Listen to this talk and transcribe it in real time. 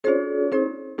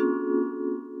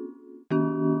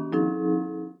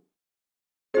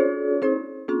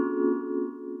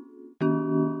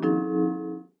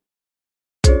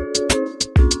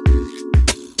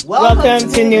Welcome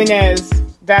to Noonas.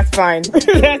 That's fine.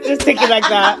 Let's just take it like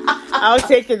that. I'll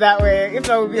take it that way. If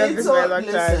I would be on this for a long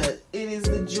time. It is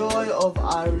the joy of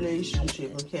our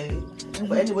relationship, okay?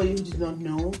 For anybody who did not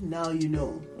know, now you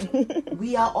know.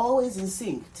 We are always in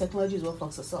sync. Technology is what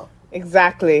fucks us up.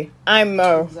 Exactly. I'm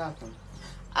Mo. Exactly.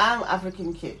 I'm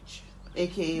African Kitch,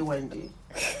 aka Wendy.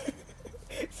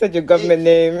 Such a government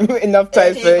name. Enough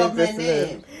time for government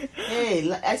name. Hey,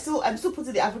 I'm still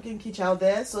putting the African Kitch out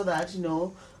there so that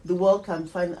the world can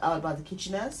find out about the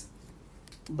kitcheners.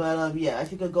 But yeah, I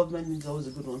think a government is always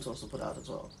a good one to also put out as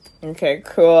well. Okay,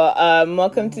 cool.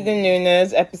 Welcome to the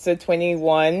Noonas, episode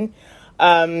 21.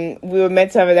 We were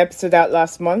meant to have an episode out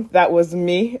last month. That was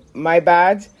me. My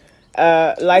bad.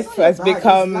 Life has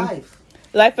become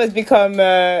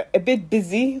a bit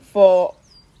busy for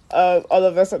all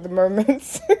of us at the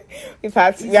moment. we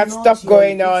have stuff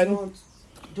going on.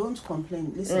 Don't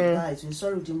complain. Listen, guys, we're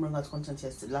sorry we didn't bring out content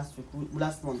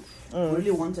last month. We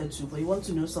really wanted to, but you want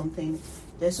to know something?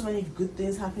 There's so many good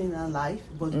things happening in our life,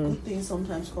 but good things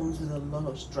sometimes comes with a lot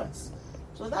of stress.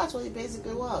 So that's what it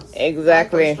basically was.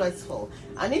 Exactly. Life was stressful.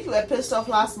 And if you were pissed off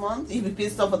last month, you'll be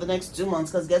pissed off for the next 2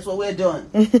 months, because guess what we're doing?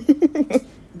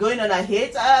 Going on a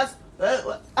hiatus.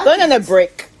 Going on a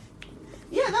break.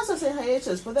 Yeah, that's what I said,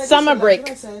 hiatus. But then summer break.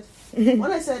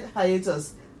 When I said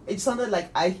hiatus, it sounded like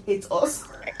I hate us.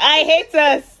 I hate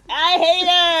us.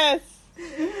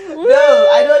 No,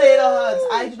 I don't hate us.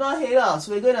 I do not hate us.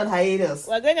 We're going on hiatus.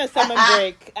 We're going on summer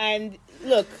break. And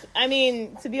look, I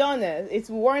mean, to be honest,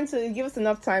 it's warranted to give us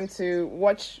enough time to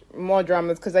watch more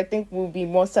dramas, because I think we'll be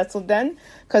more settled then.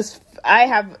 Because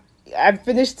I've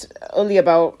finished only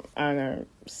about, I don't know,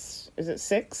 is it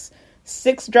six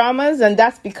dramas, and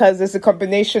that's because it's a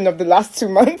combination of the last 2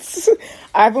 months.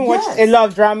 I haven't watched a lot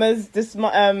of dramas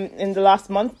in the last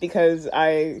month because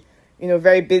I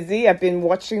very busy. I've been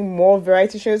watching more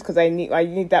variety shows because I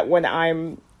need that when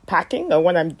I'm packing or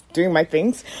when I'm doing my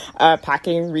things,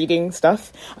 packing, reading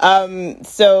stuff.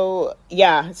 So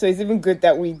it's even good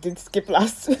that we did skip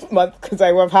last month, because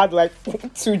I would have had like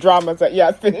 2 dramas.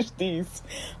 I finished these,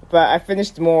 but I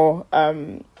finished more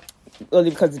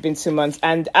only because it's been 2 months.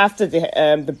 And after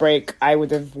the break, I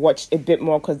would have watched a bit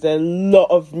more, because there are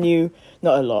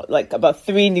about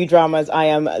 3 new dramas I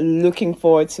am looking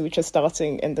forward to, which are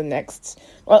starting in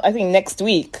I think next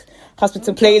week.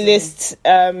 Hospital Playlist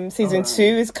season 2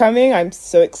 is coming. I'm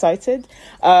so excited.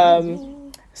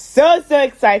 So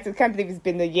excited. Can't believe it's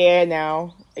been a year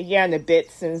and a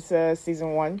bit since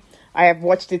season 1. I have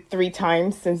watched it 3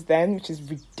 times since then, which is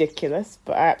ridiculous,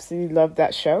 but I absolutely love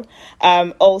that show.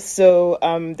 Also,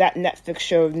 that Netflix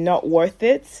show, Not Worth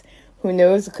It. Who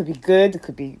knows? It could be good. It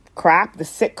could be crap. The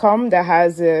sitcom that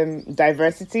has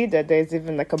diversity, that there's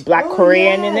even like a black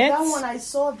Korean in it. That one, I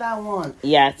saw that one.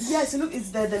 Yes. Yes, look,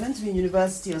 they're meant to be in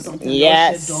university or something.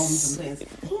 Yes. Dorms and things.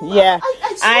 Yeah.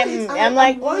 I'm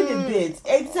worried a bit.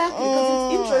 Exactly,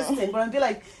 because it's interesting, but I'd be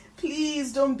like,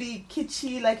 please don't be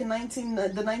kitschy like the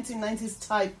 1990s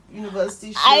type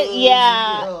university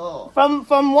show.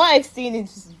 From what I've seen, it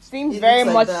seems very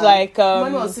much like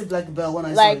Black Bell when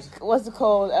I saw it. What's it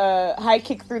called? High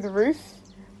Kick Through the Roof.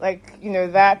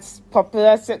 That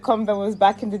popular sitcom that was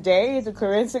back in the day, the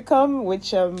Korean sitcom,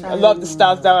 which a lot of the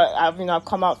stars that have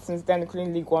come out since then,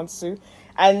 including Lee Kwon-soo.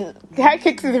 And High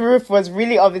Kick Through the Roof was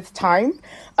really of its time.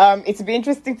 It'll be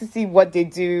interesting to see what they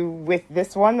do with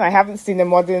this one. I haven't seen a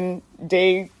modern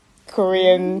day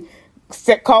Korean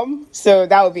sitcom, so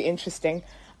that would be interesting.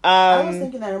 I was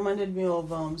thinking that reminded me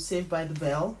of Saved by the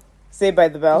Bell. Saved by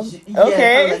the Bell. Yeah,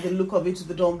 okay. Kind of like the look of it to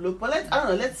the dorm look. But I don't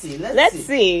know. Let's see. Let's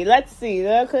see.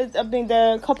 Because I mean, there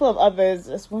are a couple of others.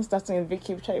 There's one starting in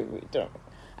Vicky, which I really don't.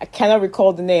 I cannot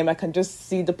recall the name. I can just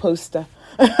see the poster.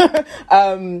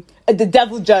 The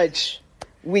Devil Judge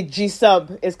with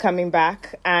G-Sub is coming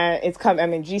back,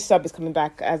 and G-Sub is coming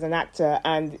back as an actor,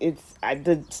 and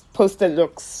the poster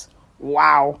looks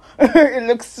wow. It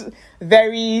looks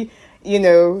very,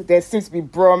 there seems to be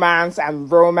bromance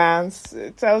and romance.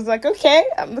 So I was like, okay,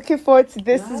 I'm looking forward to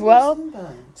this as well.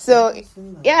 So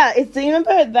yeah, you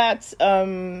remember that?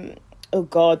 Oh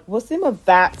God, what's the name of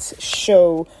that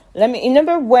show? You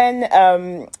remember when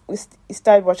we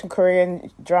started watching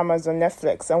Korean dramas on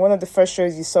Netflix, and one of the first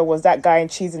shows you saw was that guy in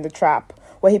Cheese in the Trap,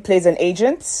 where he plays an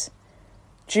agent.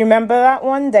 Do you remember that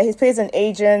one? That he plays an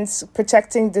agent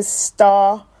protecting this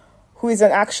star, who is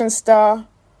an action star.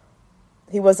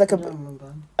 He was like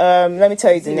let me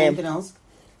tell you the name.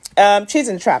 Cheese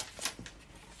in the Trap.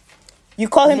 You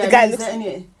call him the guy.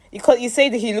 You say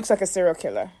that he looks like a serial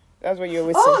killer. That's what you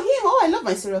always say. Oh, him! Oh, I love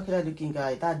my serial killer looking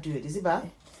guy. That dude, is he bad?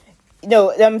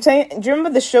 No, I'm saying, do you remember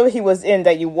the show he was in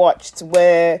that you watched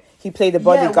where he played the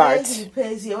bodyguard?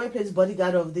 Yeah, where he plays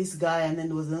bodyguard of this guy, and then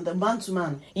there was another Man to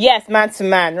Man. Yes, Man to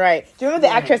Man, right. Do you remember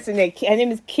the actress in it? Her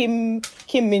name is Kim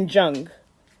Min Jung.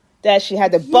 That she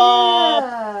had a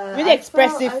bob, really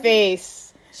expressive face.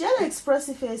 She had an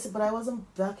expressive face, but I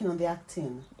wasn't backing on the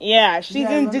acting. Yeah, she's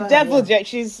in The Devil Judge.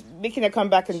 She's making a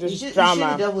comeback in this drama. Is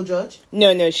she the Devil Judge?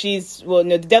 No,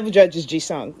 the Devil Judge is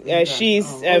Ji-sung.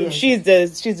 She's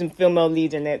the female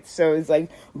lead in it, so it's like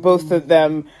both of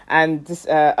them and this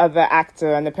other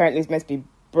actor, and apparently it's meant to be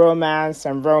bromance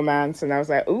and romance, and I was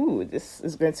like, ooh, this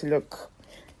is going to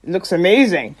looks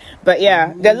amazing. But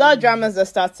yeah, there are a lot of dramas that are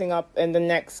starting up in the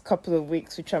next couple of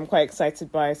weeks, which I'm quite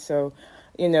excited by, so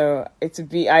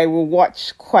I will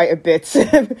watch quite a bit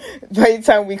by the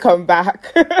time we come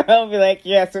back. I'll be like,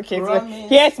 yes, okay, so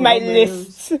here's my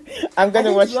list. I'm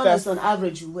gonna watch that. On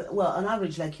average,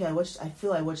 like here, I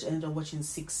ended up watching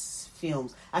 6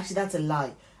 films. Actually, that's a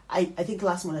lie. I think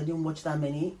last month I didn't watch that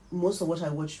many. Most of what I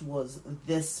watched was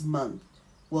this month.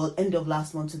 Well, end of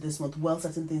last month to this month. Well,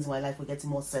 certain things in my life were getting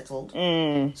more settled,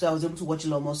 so I was able to watch a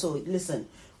lot more. So listen.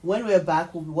 When we're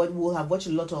back, we'll have watched a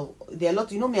lot of. There are a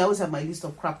lot. You know me, I always have my list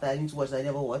of crap that I need to watch that I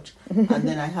never watch, and then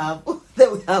then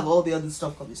we have all the other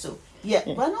stuff coming. So yeah,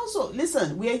 but also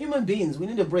listen, we are human beings. We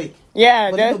need a break. Yeah,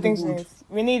 there are things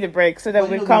we need a break so that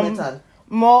we come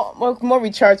more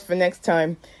recharged for next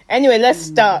time. Anyway, let's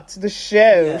start the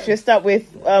show. Yeah. Should start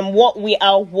with what we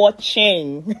are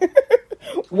watching.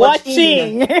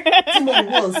 Watching.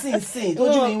 Sing.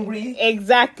 Don't you mean read?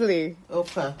 Exactly.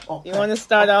 Okay. You want to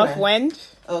start off when?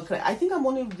 Okay. I think I'm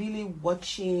only really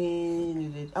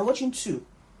watching. I'm watching 2.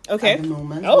 Okay. At the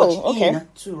moment. Okay.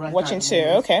 2 right watching now. 2.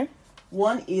 Okay.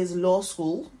 One is Law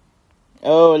School.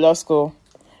 Oh, Law School.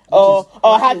 How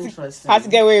to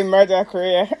get away with murder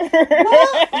career. well,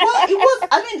 it was.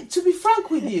 I mean, to be frank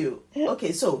with you.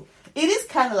 Okay, so it is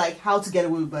kind of like How to Get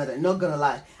Away with Murder. Not gonna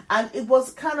lie. And it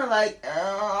was kind of like,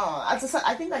 I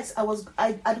think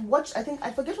I'd watched, I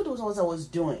forget what it was I was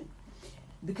doing.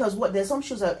 Because there's some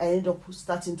shows I ended up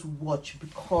starting to watch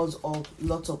because of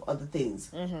lots of other things.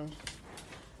 Mm-hmm.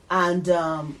 And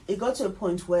it got to a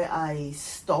point where I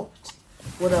stopped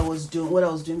what I was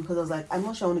doing because I was like, I'm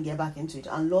not sure I want to get back into it.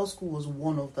 And Law School was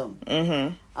one of them.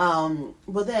 Mm-hmm.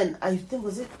 But then I think it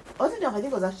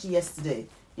was actually yesterday.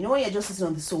 You know when you're just sitting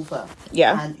on the sofa,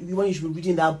 and when you should be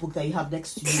reading that book that you have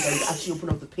next to you, that you actually open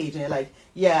up the page and you're like,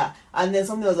 yeah, and then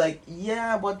something was like,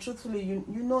 yeah, but truthfully, you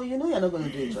know you're not going to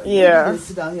do it, right? Yeah. You're going to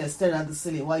sit down here staring at the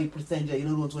ceiling while you pretend that you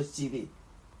don't want to watch TV.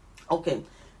 Okay,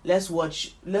 let's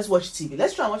watch TV.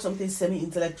 Let's try and watch something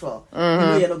semi-intellectual. Mm-hmm. You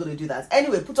know you're not going to do that.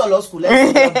 Anyway, put on Law School.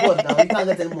 Let's get bored now. You can't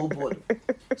get any more bored.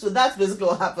 So that's basically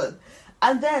what happened.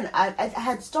 And then I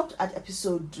had stopped at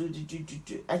episode,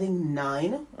 I think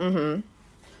 9. Mm-hmm.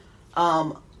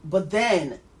 But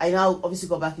then I now obviously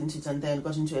got back into it and then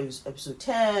got into episode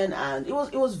 10, and it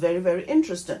was very, very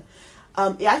interesting.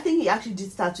 I think it actually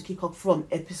did start to kick off from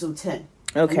episode 10.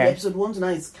 Okay. And episode 1 to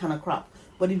 9 is kind of crap,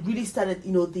 but it really started.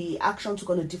 The action took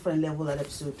on a different level at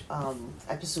episode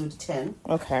 10.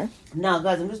 Okay. Now,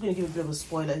 guys, I'm just going to give a bit of a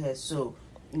spoiler here, so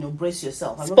brace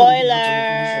yourself.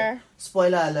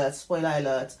 Spoiler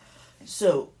alert.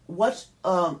 So what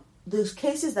the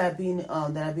cases that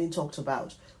are being talked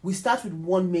about. We start with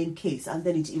one main case and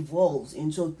then it evolves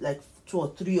into like 2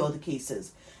 or 3 other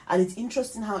cases. And it's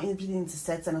interesting how everything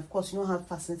intersects. And of course, how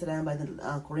fascinated I am by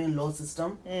the Korean law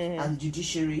system and the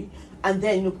judiciary. And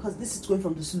then, because this is going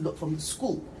from the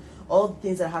school, all the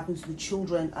things that happen to the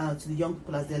children, to the young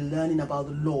people as they're learning about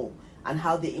the law and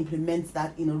how they implement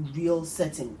that in a real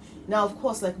setting. Now, of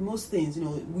course, like most things,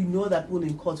 we know that people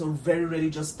in court will very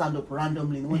rarely just stand up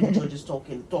randomly when the judges talk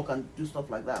and do stuff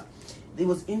like that. It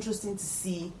was interesting to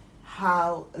see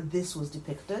how this was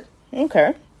depicted.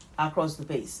 Okay. Across the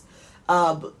base.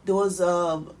 But there was there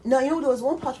was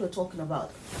one part we were talking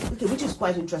about, which is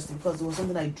quite interesting because there was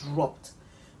something I dropped.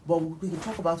 But we can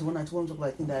talk about it when I talk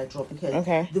about the thing that I dropped.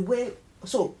 Okay.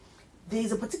 There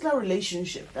is a particular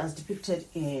relationship that's depicted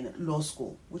in Law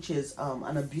School, which is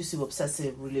an abusive,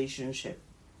 obsessive relationship.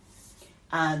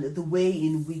 And the way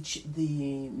in which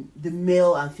the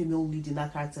male and female lead in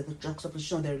that character, the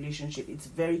juxtaposition of their relationship, it's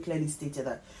very clearly stated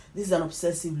that this is an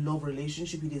obsessive love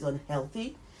relationship. It is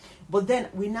unhealthy. But then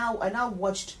I now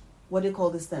watched, what do you call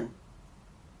this then?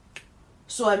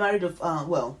 So I married I'm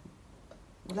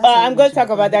going to talk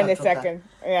about that in a second.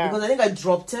 Yeah. Because I think I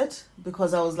dropped it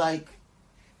because I was like,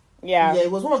 yeah, it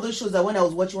was one of those shows that when I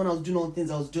was doing all the things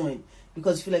I was doing,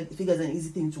 because you feel like figure is an easy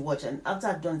thing to watch, and after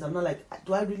I've done it, I'm not like,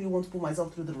 do I really want to put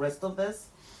myself through the rest of this?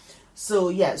 So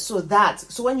yeah, so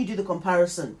when you do the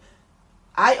comparison,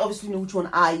 I obviously know which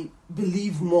one I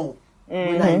believe more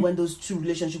when those two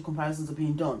relationship comparisons are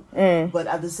being done. But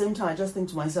at the same time, I just think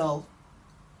to myself,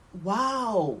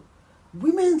 wow,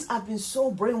 women have been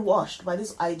so brainwashed by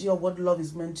this idea of what love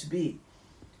is meant to be,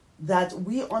 that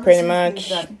we honestly think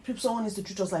that someone needs to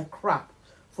treat us like crap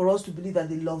for us to believe that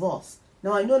they love us.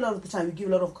 Now, I know a lot of the time we give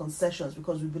a lot of concessions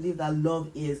because we believe that love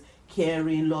is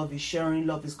caring, love is sharing,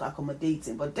 love is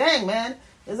accommodating. But dang, man,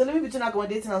 there's a limit between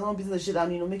accommodating and someone beating the shit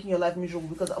and, making your life miserable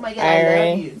because, oh my God, I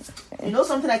love you. You know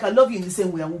something, like I love you in the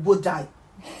same way and we'll both die.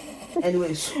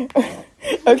 Anyways.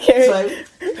 Okay.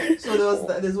 So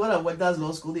there's one I watched, that's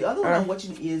law school. The other one I'm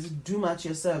watching is Doom at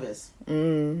Your Service.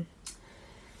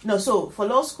 No, so for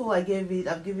law school, I've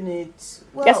given it.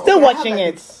 Well, you're still watching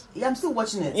it. Yeah, I'm still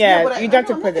watching it. Yeah, but you don't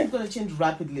have to put it. It's going to change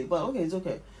rapidly, but okay, it's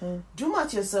okay. Doom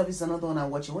at Your Service is another one I'm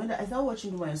watching. When I started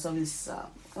watching Doom at Your Service, I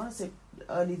want to say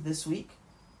early this week,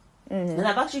 and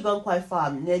I've actually gone quite far.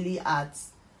 I'm nearly at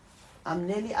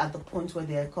the point where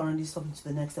they are currently stopping to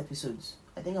the next episodes.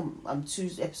 I think I'm 2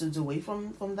 episodes away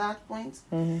from that point.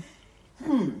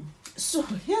 So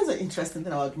here's an interesting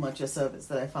thing about Doom at Your Service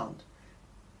that I found.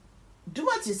 Doom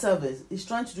at Your Service is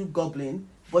trying to do goblin,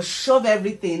 but shove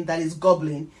everything that is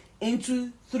goblin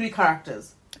into 3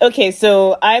 characters. Okay,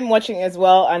 so I'm watching as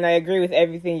well, and I agree with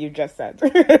everything you just said.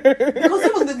 Because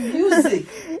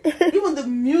even the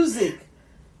music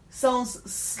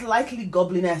sounds slightly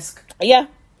goblin-esque. Yeah,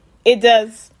 it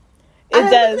does. It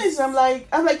does. I'm like,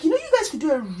 you guys could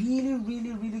do a really,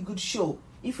 really, really good show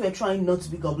if we're trying not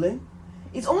to be goblin.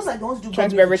 It's almost like they want to do trying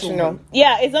to be original.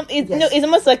 Yeah, it's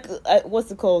almost like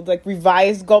what's it called? Like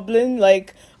revised Goblin,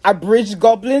 like abridged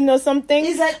Goblin or something.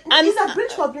 It's like it's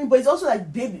abridged Goblin, but it's also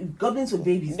like goblins with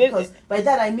babies. Because by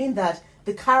that I mean that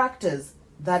the characters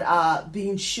that are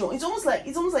being shown, it's almost like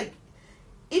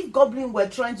if Goblin were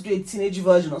trying to do a teenage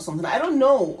version or something. I don't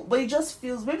know, but it just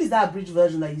feels maybe it's that abridged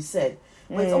version that you said.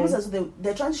 But it's almost as though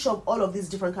they're trying to shove all of these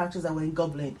different characters that were in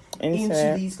Goblin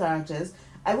into these characters.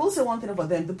 I will say one thing about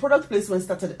them. The product placement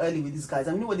started early with these guys.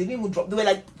 I mean, when they didn't even drop, they were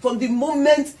like, from the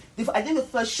moment, I think the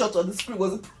first shot on the screen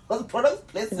was product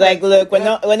placement. It's like, look, we're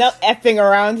not effing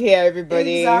around here,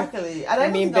 everybody. Exactly. And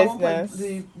I think at one point,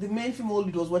 the main female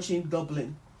lead was watching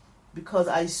Dublin, because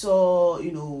I saw,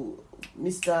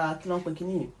 Mr.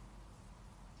 Kilankpekini,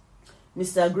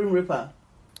 Mr. Grim Reaper.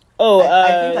 Oh, I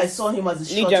think I saw him as a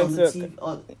shot on the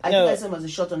TV. I think I saw him as a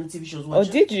shot on the TV shows. Oh,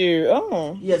 did you?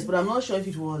 Oh, yes, but I'm not sure if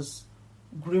it was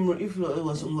Grim, if it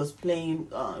was playing,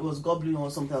 it was Goblin or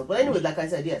something else. But anyway, like I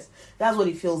said, yes, that's what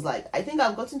it feels like. I think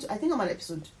I'm on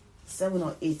episode 7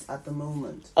 or 8 at the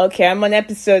moment. Okay, I'm on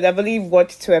episode. I believe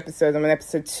watched 2 episodes. I'm on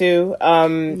episode 2.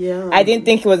 Yeah. I didn't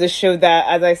think it was a show that,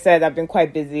 as I said, I've been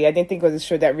quite busy. I didn't think it was a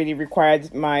show that really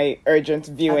required my urgent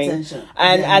viewing. Attention.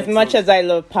 And as much as I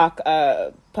love Park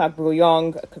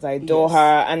Bo-young, because I adore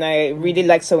her, and I really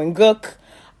like So In-guk,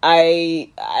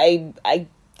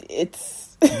 it's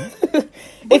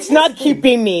it's not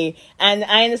keeping me, and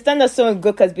I understand that So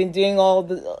In-guk has been doing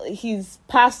his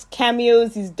past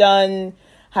cameos he's done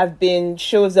have been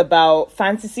shows about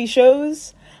fantasy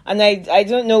shows, and I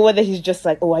don't know whether he's just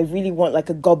like, oh, I really want like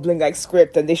a goblin like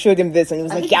script, and they showed him this and he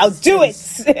was like, yeah, I'll do it.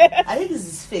 I think it's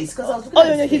his face, because I was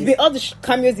looking at his face. All the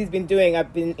cameos he's been doing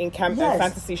have been in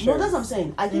fantasy shows. No, that's what I'm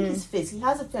saying. I think his face, he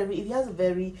has a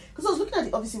very, because I was looking at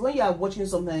it, obviously when you are watching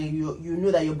something, you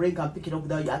know that your brain can pick it up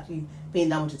without you actually paying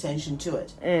that much attention to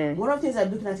it. One of the things I'm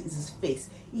looking at is his face.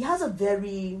 He has a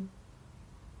very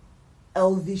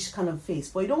elvish kind of face,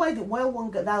 but you know why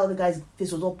that other guy's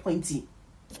face was all pointy?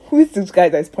 Who is this guy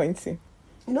that's pointy?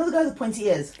 You know the guy with pointy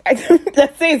ears?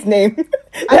 Let's say his name.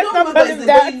 I don't remember his name,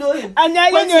 but you know him. I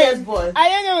don't know ears boy. I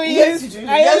don't know who he is. Yes, you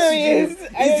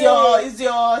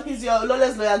do. He's your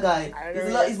lawless lawyer guy.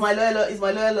 He's my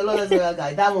lawless lawyer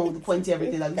guy. That one with the pointy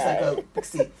everything that looks like a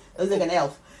pixie. Looks like an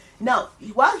elf. Now,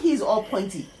 while he's all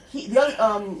pointy,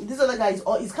 this other guy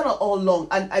he's kind of all long,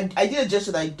 and I did a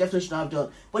gesture that I definitely should not have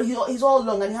done. But he's all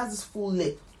long, and he has this full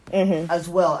lip as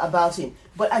well about him.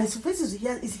 And his face he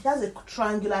has a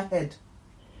triangular head.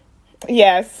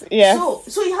 Yes. So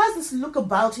he has this look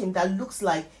about him that looks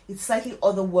like it's slightly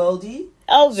otherworldly,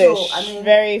 elvish. So, I mean,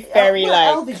 very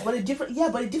fairy-like. Elvish, but a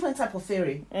different type of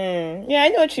fairy. Yeah, I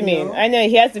know what you mean. I know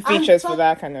he has the features for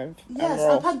that kind of. Yes,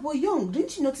 and Park Bo-young,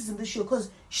 didn't you notice in the show? Because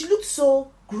she looked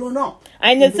so grown up.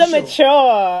 I know, so mature.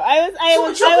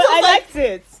 I liked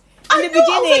it. In the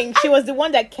beginning, she was the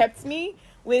one that kept me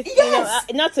with. Yes.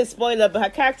 Not to spoil her, but her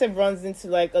character runs into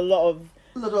like a lot of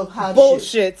hard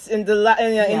bullshit shit. in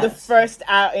the first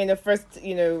I'll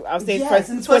say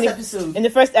episode. In the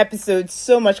first episode,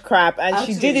 so much crap, and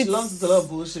actually, she did it. She loves a lot of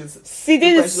bullshit. She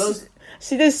did it.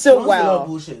 She did so A lot well. of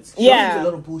bullshit. Yeah, a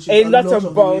lot of bullshit. a lot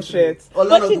of bullshit.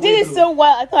 But she did it so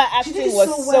well. I thought acting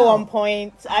was so on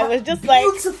point. I was just like,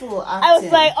 beautiful acting. I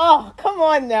was like, oh, come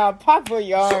on now, Park Bo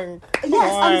Young.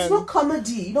 Yes, and it's not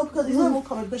comedy, because it's not even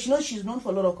comedy, because she's known for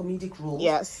a lot of comedic roles.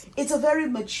 Yes, it's a very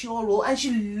mature role, and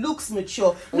she looks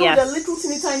mature. The little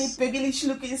teeny tiny babyish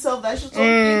looking self that she's so cute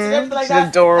and everything like that.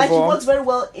 Adorable. And she works very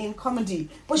well in comedy.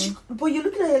 But but you're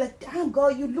looking at her like, damn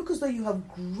girl, you look as though you have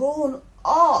grown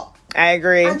up. I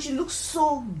agree. And she looks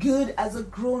so good as a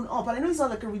grown up. And I know it's not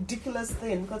like a ridiculous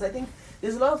thing, because I think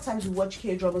there's a lot of times we watch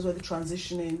K-dramas where the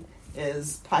transitioning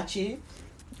is patchy.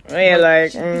 Yeah,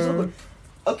 like she's so good.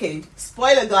 Okay,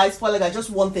 spoiler guy, just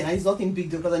one thing, and it's nothing big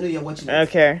deal because I know you're watching it.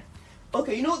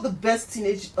 Okay, you know the best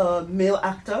teenage male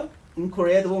actor in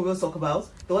Korea, the one we always talk about?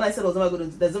 The one I said was never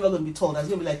going to be tall. That's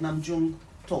going to be like Nam Jung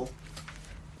tall.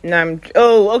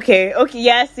 Okay,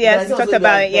 yes, we talked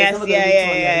about it. Yes,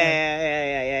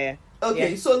 yeah.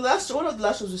 Okay, so one of the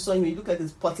last shows we saw him, he looked like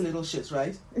this potty little shit,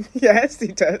 right? Yes, he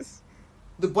does.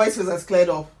 The boy's face has cleared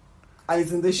up, and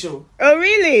it's in this show. Oh,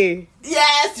 really?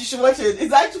 Yes, you should watch it.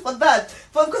 It's actually for that.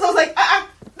 But because I was like,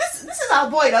 this is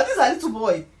our boy now. This is our little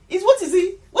boy. What is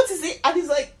he? And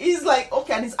he's like,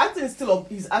 okay, and his acting is still on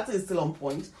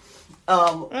point.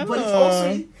 But it's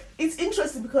also it's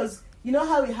interesting because you know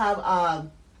how we have our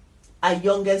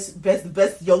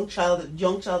best young child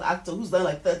actor who's done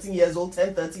like 13 years old.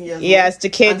 Yes, the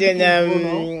kid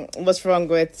in What's Wrong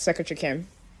with Secretary Kim.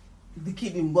 The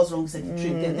kid in What's Wrong with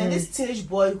Secretary Kim. Then this teenage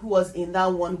boy who was in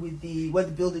that one with where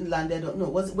the building landed.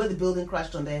 Where the building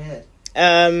crashed on their head.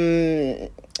 And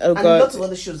God. Lots of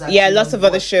other shows. Actually, lots of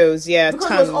other shows. Yeah, because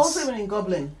he was also even in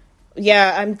Goblin.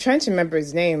 Yeah, I'm trying to remember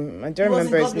his name. I don't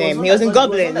remember his name. He was in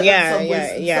Goblin. Yeah.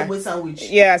 Subway sandwich.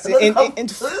 Yes, in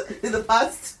the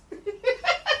past.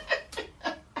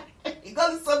 He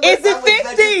got the Subway it's the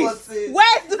 50s.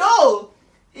 Where's no?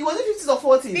 It was the 50s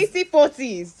or 40s.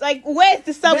 40s. Like, where's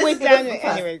the Subway sandwich?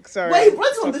 Anyway, sorry. Well, he brought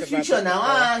it from the future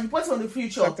now. He brought it from the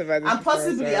future. And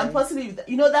possibly,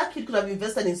 you know, that kid could have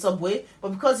invested in Subway, but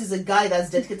because he's a guy that's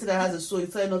dedicated and has a soul, he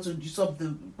decided not to usurp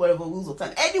the whatever rules of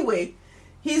time. Anyway,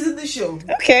 he's in the show.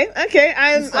 Okay.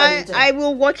 I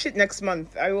will watch it next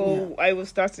month. I will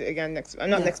start it again next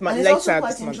next month. And it's also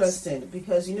quite interesting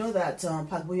because you know that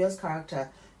Park Bo Young's character,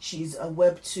 she's a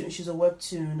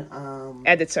webtoon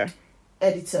editor.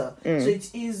 So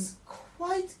it is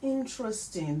quite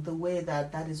interesting the way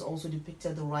that is also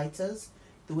depicted, the way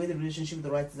the relationship with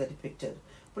the writers are depicted.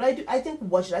 But I think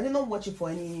watch it. I did not watch it for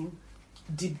any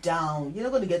deep down. You're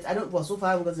not going to get. So far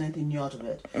I haven't gotten anything new out of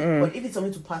it. But if it's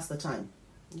something to pass the time,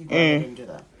 you go ahead and do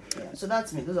that. Yeah. So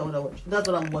that's me. That's what I watch. That's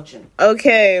what I'm watching.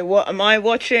 Okay, what am I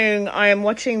watching? I am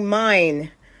watching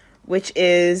Mine, which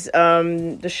is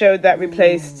the show that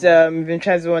replaced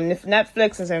Vincenzo on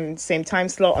Netflix and same time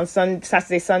slot on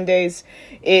Saturday, Sundays.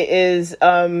 It is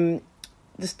the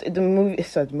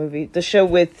show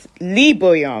with Lee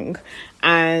Bo Young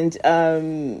and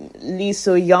Lee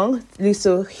So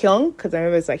Hyung, because I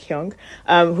remember it's like Hyung,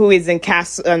 who is in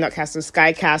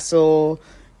Sky Castle,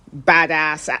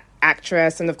 badass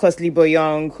actress, and of course Lee Bo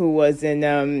Young, who was in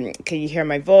Can You Hear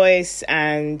My Voice,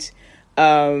 and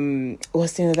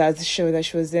what's the name of that show that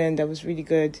she was in that was really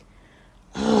good?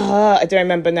 I don't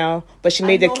remember now, but she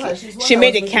made a cameo.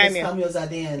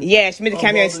 Yeah, she made a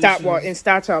cameo in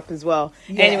Startup as well.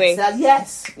 Yes, anyway,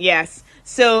 yes.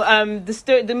 So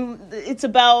it's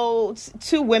about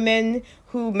two women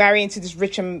who marry into this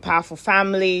rich and powerful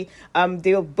family.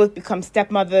 They will both become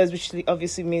stepmothers, which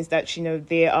obviously means that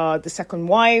they are the second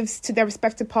wives to their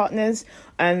respective partners.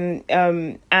 And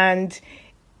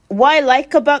what I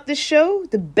like about the show,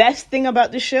 the best thing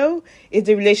about the show, is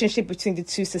the relationship between the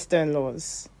two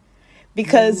sister-in-laws.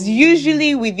 Because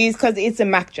usually with these, because it's a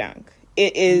makjang,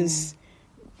 it is,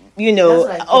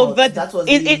 over.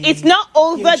 It's not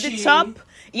over kimchi. The top.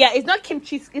 Yeah, it's not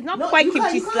kimchi. It's not quite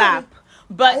kimchi slap,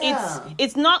 but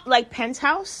it's not like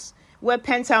Penthouse, where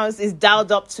Penthouse is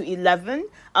dialed up to 11.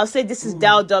 I'll say this is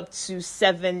dialed up to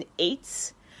 7,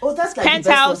 8. Oh, that's like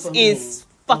Penthouse is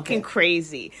fucking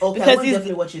crazy. Okay, because I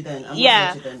definitely watch it then.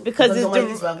 Because it's on my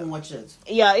list, but I haven't watched it.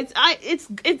 Yeah, it's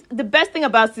the best thing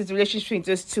about this relationship between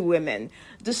those two women.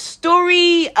 The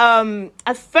story,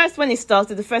 at first when it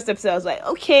started, the first episode, I was like,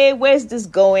 okay, where's this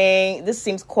going? This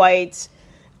seems quite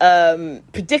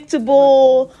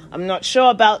predictable. I'm not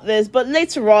sure about this, but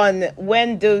later on,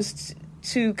 when those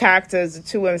two characters, the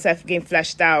two women, started getting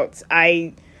fleshed out,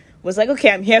 I was like, okay,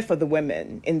 I'm here for the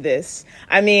women in this.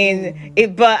 I mean,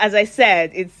 but as I said,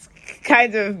 it's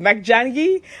kind of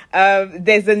McJangy.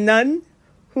 There's a nun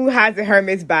who has a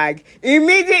Hermes bag.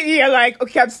 Immediately, you're like,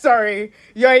 okay, I'm sorry.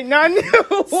 You're a nun.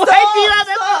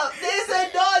 Stop! There's a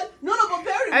nun. but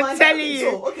bear in I'm mind. telling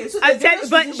you. So I'm telling,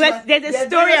 but there's a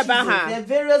story about her.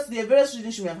 There are various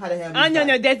reasons she may have had a hair. Oh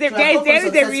no, there's a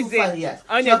reason.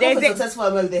 Oh no, there's a successful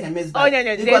family with a Hermes bag. Oh no,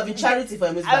 they could have been charity for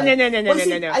Hermes bag. Oh no.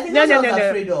 I think that's what I was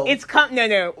afraid of.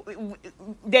 No.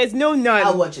 There's no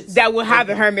nun that will have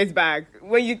a Hermes bag.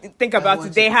 When you think about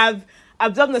it, they have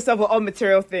absorbed themselves with all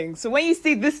material things. So when you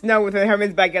see this nun with a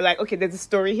Hermes bag, you're like, okay, there's a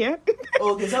story here.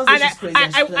 Okay, sounds like she's crazy.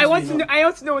 I want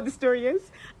to know what the story is.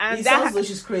 And it sounds like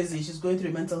she's crazy. She's going through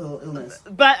a mental illness.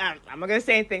 But I'm not gonna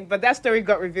say anything. But that story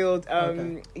got revealed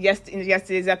in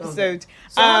yesterday's episode. Okay.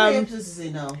 So how many episodes is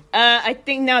it now? I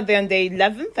think now they're on the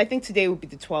 11th. I think today will be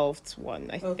the 12th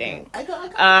one. I think. I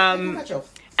can catch up.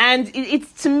 And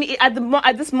it's to me at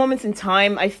this moment in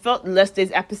time, I felt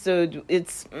yesterday's episode.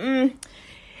 It's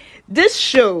this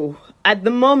show at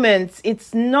the moment.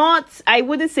 It's not. I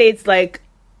wouldn't say it's like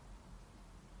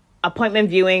appointment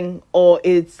viewing, or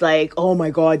it's like, oh my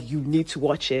god, you need to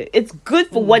watch it. It's good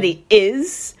for what it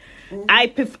is.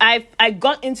 I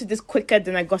got into this quicker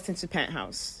than I got into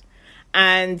Penthouse,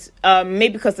 and maybe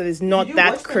because it is not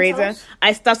that crazy.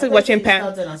 I started watching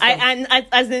Penthouse.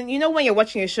 As in, you know, when you're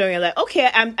watching a show, you're like, okay,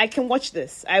 I can watch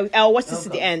this. I'll watch this to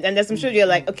the end. And there's some shows you're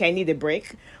like, okay, I need a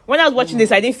break. When I was watching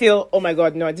this, I didn't feel, oh my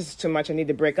god, no, this is too much. I need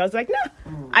a break. I was like, nah,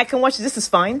 I can watch this is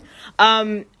fine.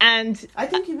 And I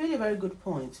think you made a very good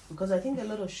point, because I think a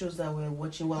lot of shows that we're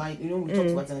watching, we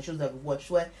talked about the shows that we watched,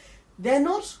 where they're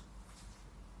not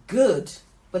good,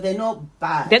 but they're not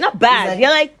bad. They're not bad. You're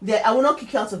like, I will not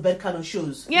kick you out of bed kind of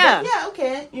shows. Yeah. Like, yeah,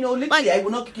 okay. Literally, I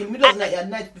will not kick you in the middle of the night, at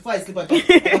night before I sleep. I can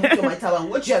put on my towel and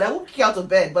watch you, and I won't kick you out of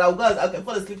bed, but I can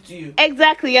fall asleep to you.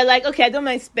 Exactly. You're like, okay, I don't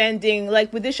mind spending,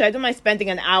 like with this show, I don't mind spending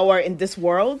an hour in this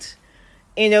world.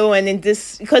 And in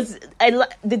this, because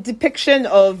the depiction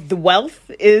of the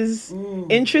wealth is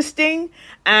interesting,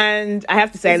 and I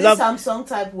have to say, I love Samsung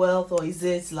type wealth, or is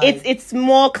it like it's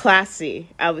more classy,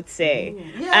 I would say.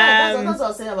 That's what I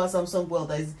was saying about Samsung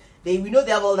wealth. We know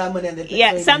they have all that money, and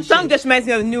Samsung just reminds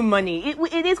me of new money.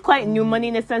 It is quite new money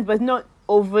in a sense, but it's not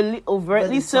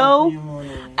overtly so.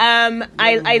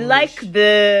 I like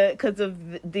because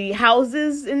of the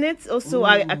houses in it. Also,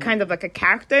 are kind of like a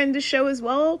character in the show as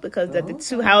well, because they're the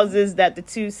two houses that the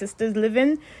two sisters live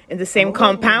in the same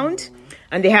compound,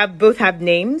 and they both have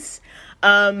names.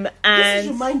 And this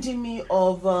is reminding me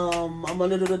of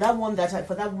that one that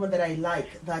I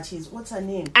like. That is, what's her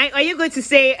name? Are you going to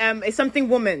say something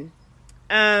woman?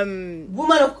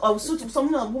 Woman of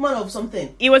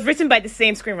something. It was written by the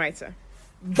same screenwriter.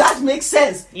 That makes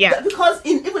sense. Yeah. Because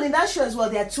even in that show as well,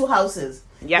 there are two houses.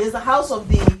 Yeah. There's the house of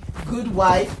the good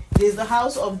wife, there's the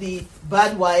house of the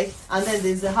bad wife, and then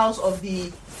there's the house of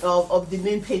the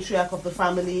main patriarch of the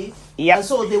family. Yeah. And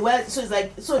so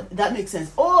that makes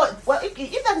sense. Oh, well,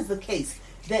 if that is the case,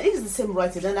 then it is the same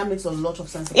writer, then that makes a lot of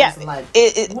sense. Yeah.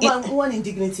 Woman in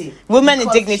dignity. Woman in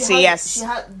dignity, yes.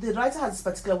 The writer has this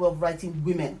particular way of writing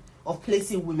women, of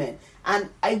placing women. And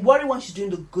I worry when she's doing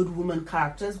the good woman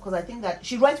characters, because I think that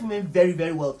she writes women very,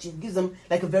 very well. She gives them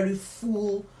like a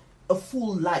full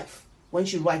life when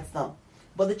she writes them.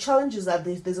 But the challenge is that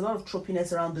there's a lot of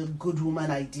tropiness around the good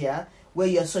woman idea, where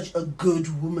you're such a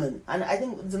good woman. And I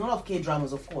think there's a lot of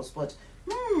K-dramas, of course, but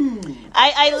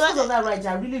I love that writer.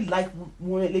 I really like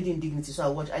Lady in Dignity, so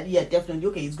I'll watch. Definitely.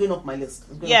 Okay, it's going up my list.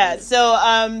 So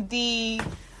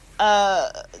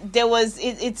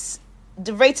it's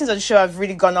the ratings of the show have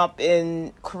really gone up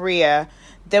in Korea.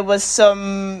 There was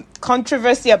some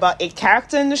controversy about a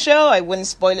character in the show. I wouldn't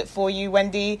spoil it for you,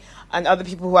 Wendy, and other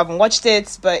people who haven't watched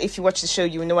it. But if you watch the show,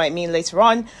 you will know what I mean later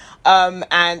on.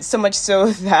 And so much so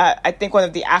that I think one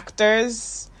of the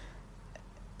actors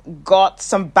got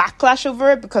some backlash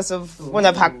over it because of one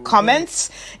of her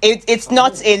comments. It's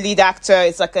not a lead actor.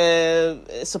 It's like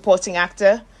a supporting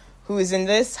actor who is in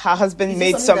this. Her husband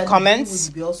made some comments.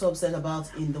 Would you be also upset about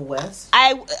in the West?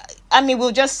 I mean,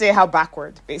 we'll just say how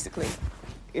backward, basically.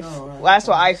 That's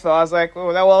what I felt. I was like,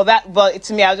 but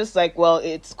to me, I was just like, well,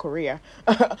 it's Korea.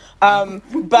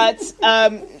 But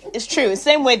it's true.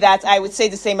 Same way that I would say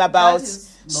the same about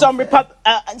same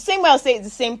way I'll say the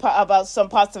same about some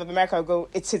parts of America. I'll go,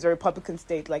 it's a Republican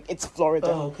state, like it's Florida.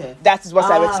 Oh, okay. That is what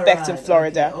I would expect in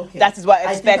Florida. Okay. That is what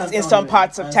I expect in some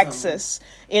parts of Texas.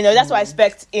 That's what I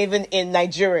expect even in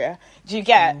Nigeria. Do you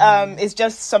get? It's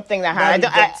just something that I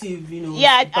don't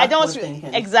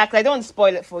want to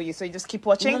spoil it for you, so you just keep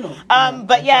watching.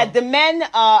 The men.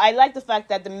 I like the fact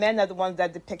that the men are the ones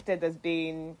that are depicted as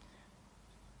being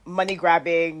money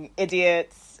grabbing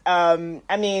idiots.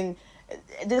 I mean,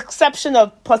 the exception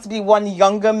of possibly one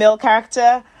younger male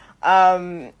character,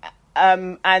 and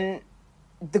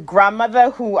the grandmother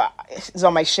who is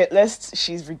on my shit list,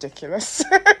 she's ridiculous.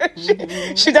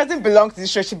 She doesn't belong to the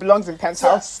show. She belongs in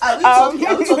Penthouse. So, are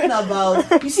we talking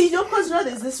about? You see, because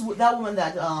there's that woman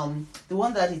that the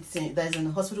one that is in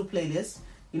the hospital playlist.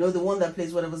 You know, the one that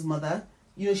plays whatever's mother.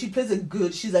 You know, she plays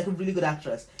she's like a really good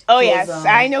actress. Oh, yes.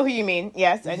 I know who you mean.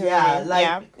 Yes, I know who you mean.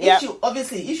 Like, if she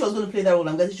was going to play that role,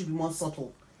 I'm guessing she'd be more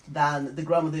subtle than the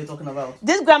grandmother you're talking about.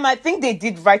 This grandma, I think they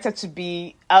did write her to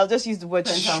be, I'll just use the word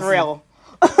shrill.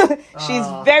 She's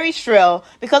very shrill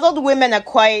because all the women are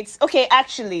quite, okay,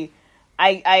 actually,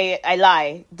 I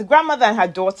lie. The grandmother and her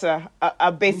daughter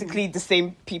are basically the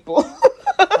same people.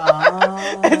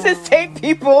 It's the same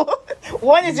people.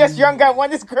 One is just younger,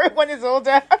 one is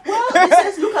older.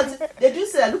 Well, they do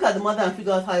say look at the mother and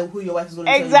figure out who your wife is going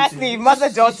to turn into. Exactly,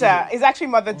 mother-daughter. It's actually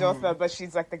mother-daughter, but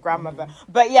she's like the grandmother.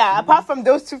 But yeah, apart from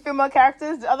those two female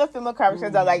characters, the other female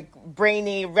characters are like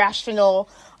brainy, rational.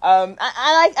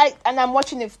 I'm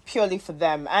watching it purely for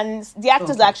them, and the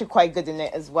actors are actually quite good in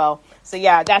it as well. So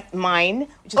yeah, that's Mine,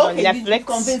 which is on Netflix. You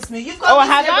convinced me. You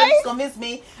convinced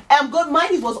me. Good.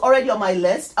 Mine was already on my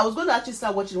list. I was going to actually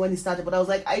start watching when it started, but I was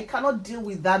like, I cannot deal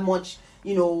with that much,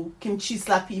 kimchi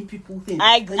slapping people thing.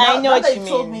 I know what you mean.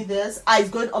 Told me this. It's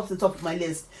going up to the top of my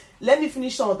list. Let me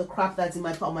finish some of the crap that's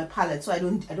on my palette, so I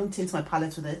don't tint my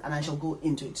palette with it, and I shall go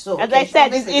into it. So, as I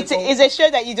said, it's a show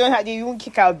that you won't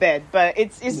kick out of bed, but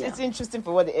it's interesting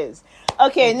for what it is.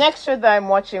 Okay, next show that I'm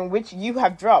watching, which you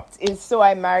have dropped, is So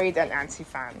I Married an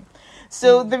Anti-Fan.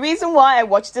 So the reason why I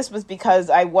watched this was because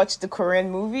I watched the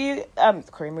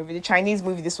Chinese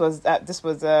movie.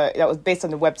 That was based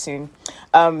on the webtoon.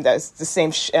 That's the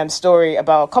same story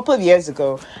about a couple of years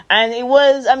ago, and it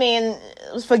was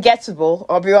forgettable.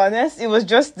 I'll be honest. It was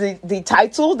just the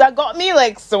title that got me.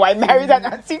 Like, So I Married an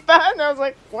Anti-Fan. I was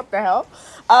like, what the hell?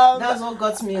 That's what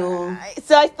got me on.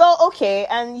 So I thought, okay,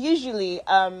 and usually,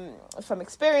 from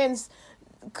experience,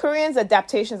 Koreans'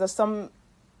 adaptations of some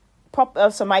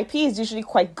IP is usually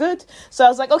quite good. So I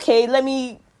was like, okay, let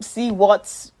me see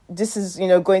what this is,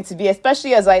 going to be,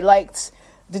 especially as I liked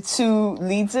the two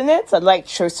leads in it. I liked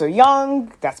Cho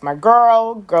So-young, that's my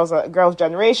girls'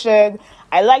 generation.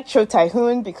 I liked Cho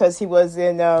Tae-hoon because he was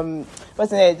in,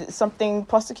 wasn't it Something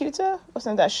Prosecutor?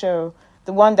 Wasn't that show?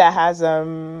 The one that has,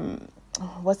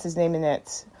 what's his name in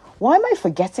it? Why am I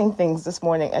forgetting things this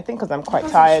morning? I think because I'm quite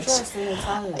tired.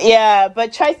 Yeah,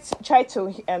 but Chai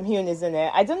Hyun is in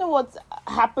it. I don't know what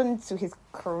happened to his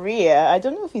career. I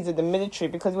don't know if he's in the military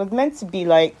because it was meant to be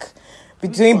like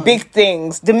doing big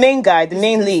things. The main guy, the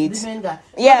main lead. The main guy.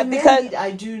 Yeah, because lead, I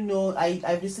do know.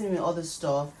 I've seen him in other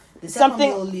stuff. The second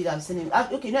male lead, I've seen him.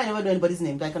 Okay, no, I never know anybody's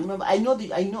name, but I can remember. I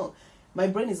know. My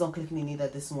brain is not clicking in either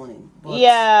this morning. But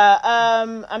yeah,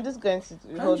 I'm just going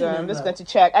to hold on. I'm just going to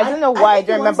check. I don't know why I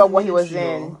don't remember what he was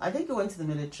in. I think he went to the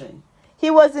military. He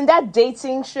was in that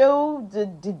dating show, the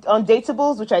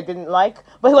Undateables, which I didn't like.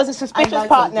 But he was a suspicious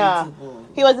partner.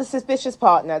 He was a suspicious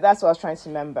partner. That's what I was trying to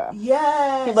remember.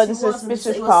 Yes. He was a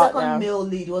suspicious partner. Second male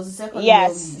lead. He was the second male lead.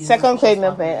 Yes, second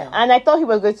male lead. And I thought he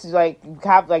was going to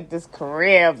have this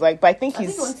career of but I think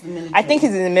he's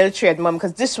in the military at the moment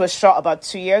because this was shot about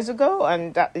 2 years ago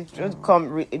and that it would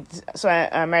come. So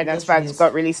Married an Anti-Fan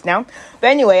got released now.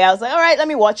 But anyway, I was like, all right, let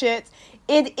me watch it.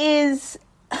 It is.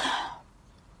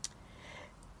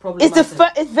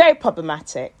 It's very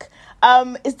problematic.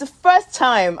 It's the first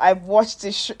time I've watched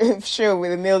a show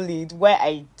with a male lead where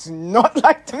I do not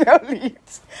like the male lead.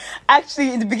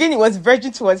 Actually, in the beginning, it was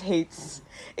verging towards hate.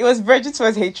 It was verging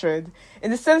towards hatred. In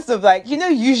the sense of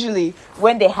usually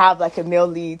when they have a male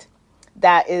lead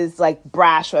that is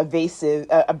brash or abrasive,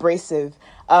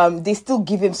 they still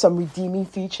give him some redeeming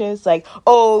features.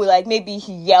 Maybe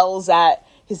he yells at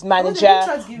his manager,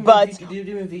 but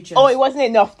it wasn't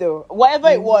enough though. Whatever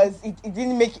it was, it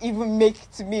didn't make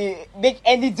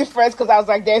any difference because I was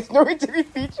like, there's no redeeming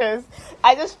features.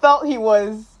 I just felt he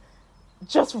was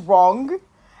just wrong.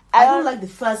 I don't like the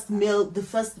first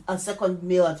and second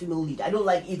male and female lead. I don't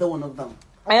like either one of them.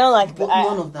 I don't like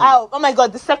none of them. Oh my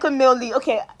god, the second male lead.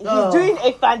 Okay, he's doing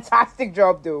a fantastic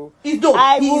job though.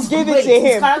 I will give it to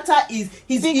him.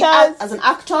 His character as an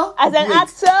actor.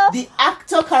 The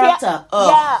actor character.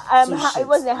 It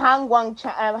wasn't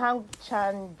Hang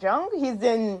Chan-jung. He's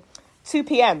in 2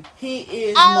 p.m. He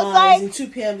is. In 2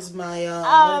 p.m. is my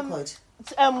what do you call it?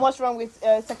 What's wrong with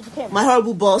Secretary Kim? My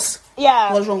horrible boss.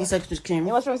 Yeah. What's wrong with Secretary Kim?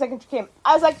 What's wrong with Secretary Kim?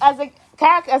 I was like, as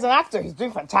an actor, he's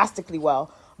doing fantastically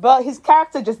well. But his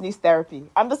character just needs therapy.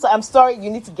 I'm sorry,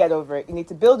 you need to get over it. You need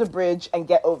to build a bridge and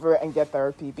get over it and get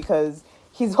therapy because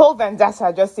his whole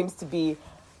vendetta just seems to be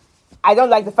I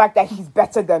don't like the fact that he's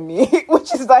better than me,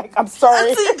 which is like, I'm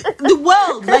sorry. The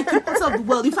world, like the parts of the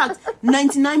world. In fact,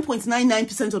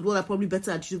 99.99% of the world are probably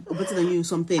better at you, better than you or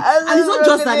something. And it's not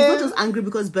just that. He's not just angry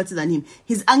because it's better than him.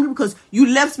 He's angry because you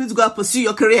left me to go and pursue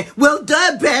your career. Well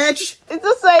done, bitch. It's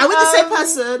just like, are we the same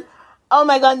person? Oh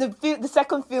my god, the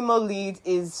second female lead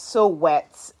is so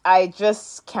wet. I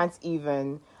just can't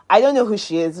even. I don't know who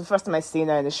she is. The first time I've seen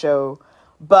her in the show.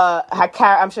 But her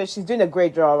character, I'm sure she's doing a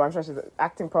great job. I'm sure she's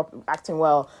acting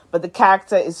well. But the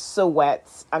character is so wet.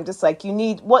 I'm just like,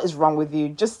 what is wrong with you?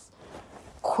 Just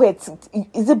quit.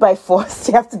 Is it by force?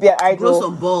 You have to be an idol. Grow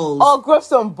some balls. Oh, grow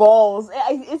some balls.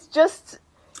 It's just...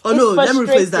 Oh no, let me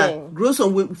rephrase that. Grow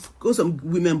some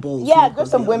women balls. Yeah, grow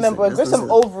some women balls. Grow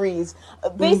some ovaries.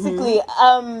 Basically,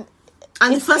 and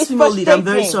the first female lead, I'm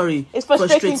very sorry. It's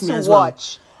frustrating to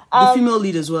watch. The female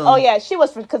lead as well. Oh yeah, she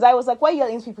was, because I was like, why are you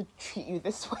letting people treat you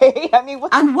this way? I mean,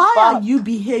 what? And why are you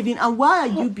behaving? And why are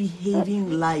you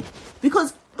behaving like?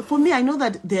 Because for me, I know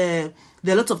that there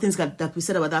are lots of things that we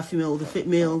said about that female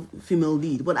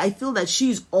lead, but I feel that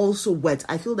she's also wet.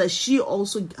 I feel that she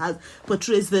also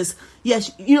portrays this. Yes,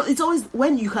 it's always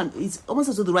it's almost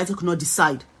as though the writer could not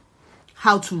decide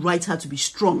how to write her to be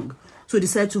strong. So he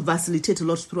decided to facilitate a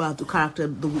lot throughout the character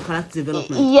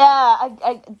development. Yeah,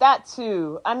 I that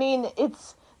too. I mean,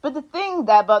 but the thing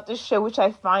about this show, which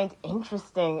I find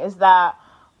interesting, is that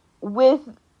with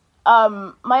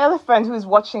my other friend who's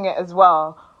watching it as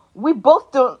well, we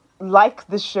both don't like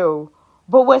the show,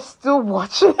 but we're still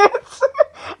watching it.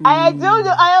 And I don't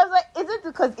know. I was like, is it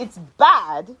because it's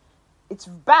bad? It's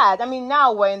bad. I mean,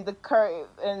 now we're in the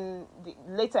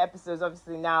later episodes.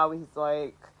 Obviously, now he's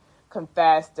like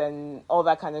confessed and all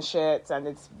that kind of shit, and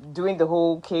it's doing the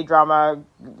whole K-drama,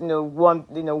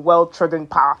 well-trodden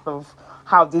path of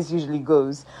how this usually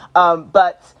goes.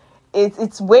 But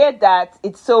it's weird that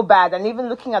it's so bad, and even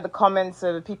looking at the comments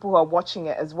of the people who are watching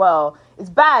it as well, it's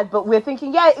bad, but we're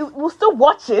thinking, we'll still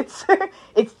watch it.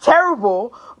 It's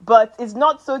terrible, but it's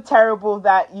not so terrible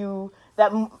that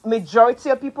majority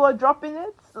of people are dropping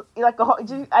it. Like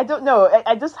I don't know.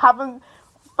 I just haven't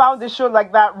found a show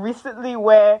like that recently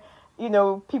where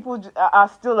people are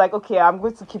still like, okay, I'm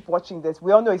going to keep watching this.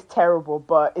 We all know it's terrible,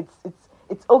 but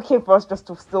it's okay for us just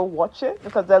to still watch it,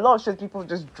 because there are a lot of shows people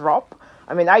just drop.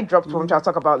 I mean, I dropped one, which I'll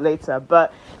talk about later.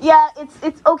 But yeah,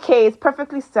 it's okay. It's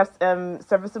perfectly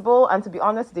serviceable. And to be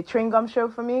honest, the chewing gum show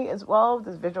for me as well,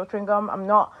 this visual chewing gum, I'm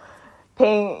not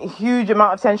paying a huge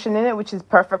amount of attention in it, which is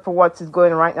perfect for what is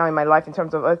going right now in my life in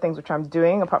terms of other things which I'm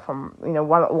doing, apart from,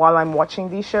 while I'm watching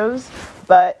these shows.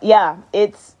 But yeah,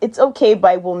 it's okay, but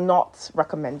I will not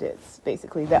recommend it,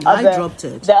 basically. I dropped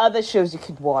it. There are other shows you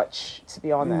could watch, to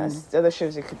be honest. Other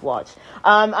shows you could watch.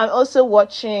 I'm also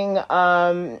watching,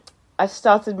 I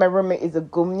started My Roommate is a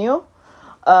Gumnyo.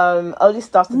 I only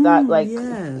started that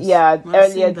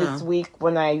earlier this week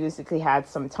when I basically had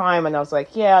some time, and I was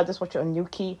like, I'll just watch it on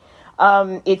Yuki.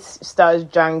 It stars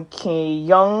Jang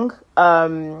Ki-young,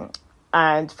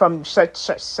 and from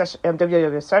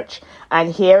www Search,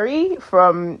 and Harry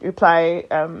from Reply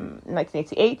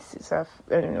 1988. So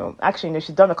I don't know. Actually,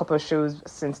 she's done a couple of shows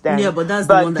since then. Yeah, but that's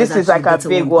the one this is like a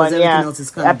big one. Yeah,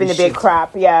 I've been a big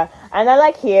crap. Yeah, and I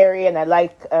like Harry and I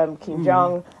like Kim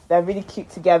Jong. They're really cute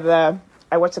together.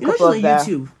 I watched a couple of them.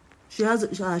 YouTube. She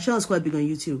was quite big on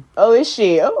YouTube. Oh, is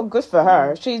she? Oh, good for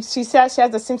her. She seems to have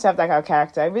that kind of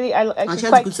character. And she's she has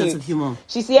quite a good cute. sense of humor.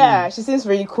 She seems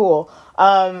really cool.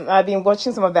 I've been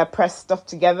watching some of their press stuff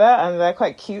together, and they're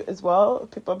quite cute as well.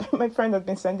 My friend has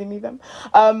been sending me them.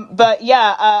 But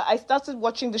yeah, I started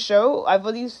watching the show. I'm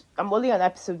only on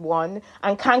episode 1,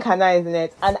 and Kang Hana is in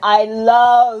it, and I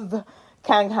love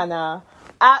Kang Hana.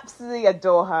 Absolutely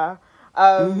adore her.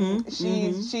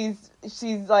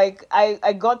 She's like,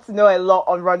 I got to know a lot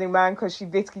on Running Man because she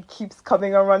basically keeps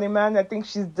coming on Running Man. I think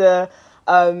she's the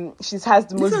she has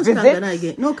the most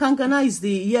visits. No, Kankana is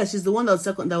she's the one that was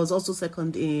second. That was also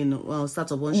second in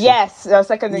Startup One. Yes,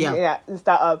 second in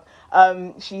Startup.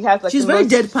 She has like she's very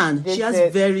deadpan. She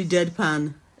has very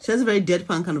deadpan. She has a very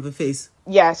deadpan kind of a face.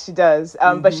 Yes, she does.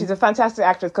 But she's a fantastic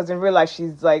actress because in real life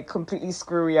she's like completely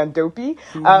screwy and dopey.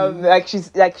 She's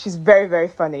very, very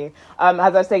funny. As I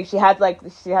was saying, she has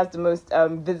the most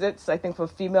visits, I think, for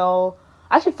female.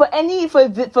 Actually,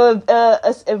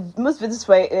 most visits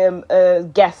for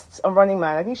guests on Running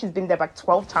Man. I think she's been there like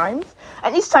 12 times,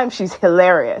 and each time she's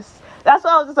hilarious. That's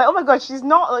why I was just like, oh my god, she's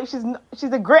not like she's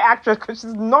a great actress because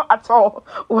she's not at all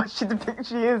what she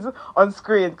is on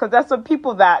screen. Because there's some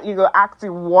people that act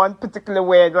in one particular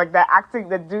way, like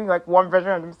they're doing like one version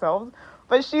of themselves.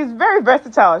 But she's very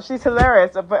versatile. She's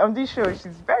hilarious. But on these shows,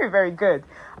 she's very, very good.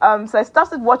 So I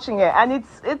started watching it, and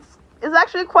is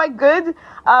actually quite good.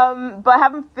 But I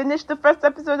haven't finished the first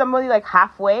episode. I'm only like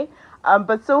halfway.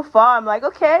 But so far I'm like,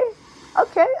 okay,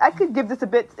 I could give this a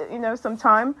bit, some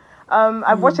time.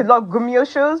 I've watched a lot of Gumio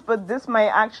shows, but this might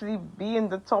actually be in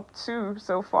the top 2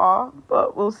 so far,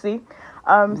 but we'll see.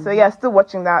 So yeah, still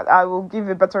watching that. I will give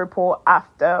you a better report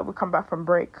after we come back from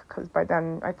break, because by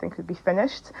then I think it'll be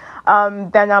finished.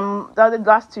 Then the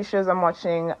last 2 shows I'm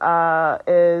watching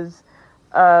is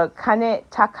Kane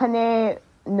Takane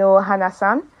no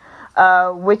Hanasan,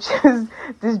 which is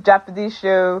this Japanese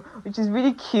show, which is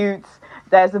really cute.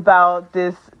 That's about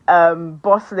this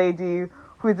boss lady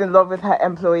who's in love with her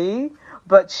employee,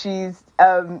 but she's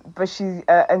at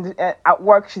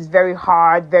work she's very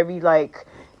hard, very like,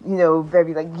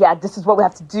 yeah, this is what we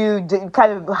have to do,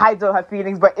 kind of hides all her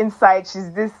feelings, but inside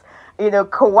she's this,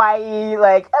 kawaii,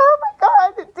 like, oh my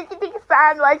god, Tiki Tiki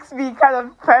San likes me kind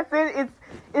of person.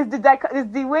 It's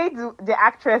the way the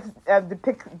actress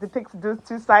depicts those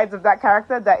 2 sides of that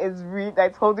character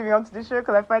that's holding me onto the show,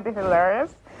 because I find it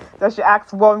hilarious. That she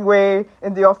acts one way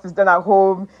in the office, then at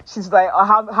home she's like,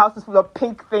 her house is full of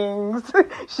pink things.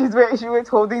 She was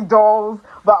holding dolls,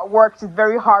 but at work she's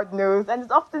very hard nosed, and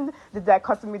it's often the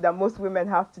dichotomy that most women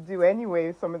have to do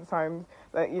anyway. Sometimes,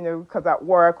 like, because at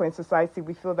work or in society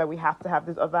we feel that we have to have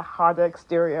this other harder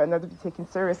exterior in order to be taken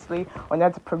seriously, or in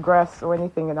order to progress or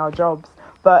anything in our jobs.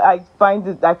 But I find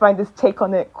this take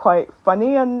on it quite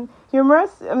funny and humorous.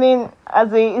 I mean,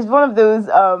 it's one of those.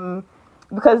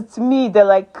 Because to me, they're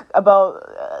like about,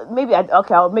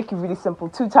 I'll make it really simple.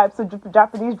 2 types of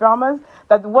Japanese dramas.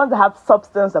 That the ones that have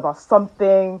substance about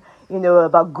something,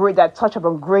 about that touch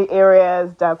upon gray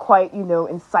areas, that are quite,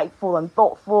 insightful and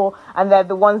thoughtful. And they're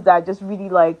the ones that are just really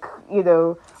like,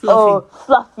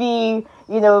 fluffy,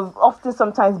 often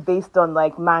sometimes based on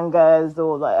like mangas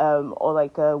or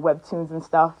webtoons and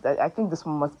stuff. That I think this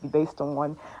one must be based on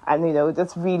one. And,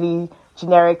 just really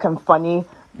generic and funny.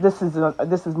 This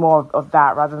is more of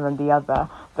that rather than the other.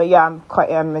 But yeah,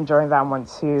 I'm enjoying that one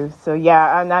too. So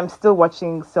yeah, and I'm still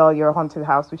watching Sell Your Haunted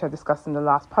House, which I discussed in the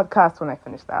last podcast. When I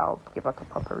finish that, I'll give like a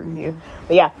proper review.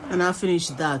 But yeah, and I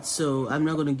finished that, so I'm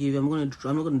not gonna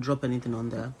drop anything on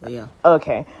there. But yeah,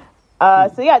 okay.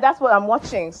 So yeah, that's what I'm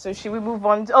watching. So should we move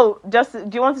on? Do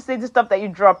you want to say the stuff that you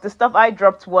dropped? The stuff I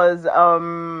dropped was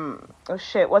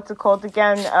what's it called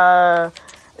again?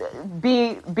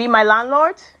 Be My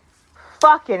Landlord.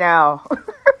 Fucking hell.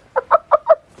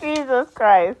 Jesus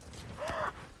Christ.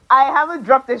 I haven't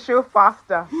dropped a show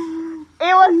faster.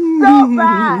 It was so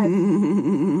bad.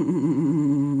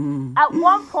 At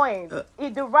one point,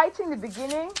 the writing in the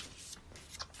beginning,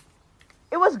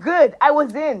 it was good. I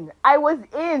was in. I was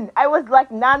like,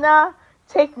 Nana,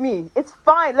 take me. It's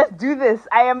fine. Let's do this.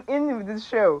 I am in with this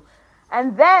show.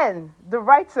 And then the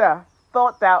writer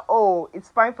thought that, it's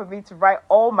fine for me to write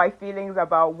all my feelings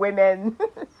about women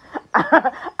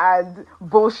and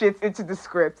bullshit into the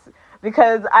script,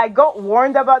 because I got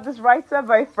warned about this writer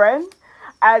by a friend,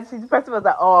 and the person was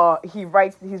like, his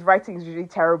writing is really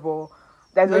terrible.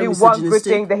 There's only one good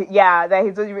thing that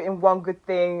he's only written one good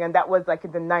thing, and that was like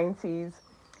in the 90s.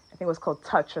 I think it was called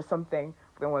Touch or something. I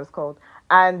forget what it's called.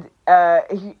 And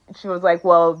she was like,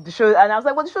 well, the show, and I was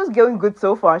like, well, the show's going good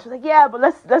so far. And she was like, yeah, but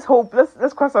let's hope,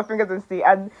 let's cross our fingers and see.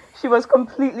 And she was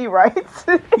completely right.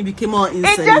 It became all insane.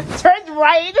 It just turned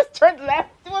right, it just turned left.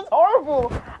 It was horrible.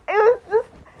 It was just,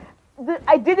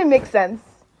 it didn't make sense.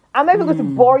 I'm not even going to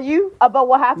bore you about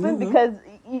what happened, because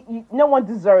no one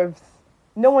deserves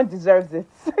it.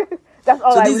 That's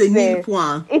all I would say. So this is a nil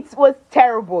point. It was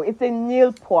terrible. It's a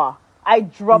nil point. I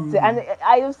dropped it, and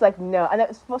I was like, no. And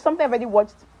it's for something I've already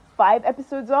watched 5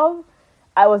 episodes of.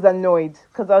 I was annoyed,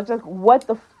 because I was just, what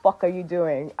the fuck are you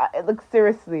doing?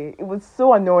 Seriously, it was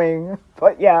so annoying.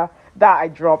 But yeah, that I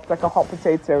dropped like a hot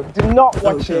potato. Do not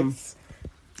watch it.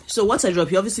 So what I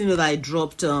dropped, you obviously know that I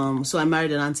dropped So I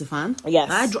Married an Anti-Fan. Yes.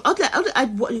 I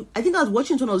think I was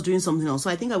watching it when I was doing something else.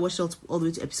 So I think I watched it all the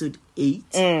way to episode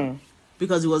 8.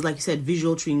 Because it was, like you said,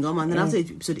 visual chewing gum. And then after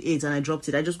episode 8 and I dropped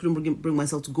it, I just couldn't bring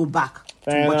myself to go back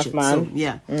to watch it. Man. So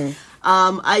yeah.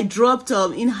 I dropped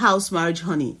In-House Marriage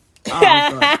Honey. Oh my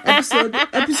god.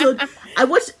 Episode I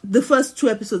watched the first 2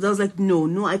 episodes. I was like,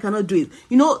 no, I cannot do it.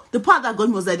 The part that got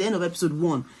me was at the end of episode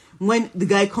 1, when the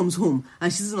guy comes home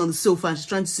and she's sitting on the sofa and she's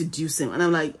trying to seduce him. And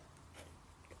I'm like,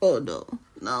 oh no,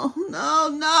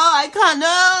 I can't,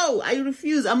 no, I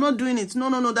refuse. I'm not doing it.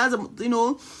 No, that's,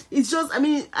 it's just, I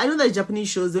know that Japanese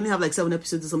shows, they only have like 7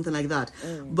 episodes or something like that.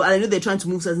 But I know they're trying to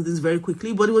move certain things very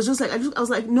quickly. But it was just like, I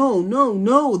was like,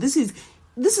 no, this is,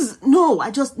 no, I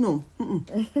just, no.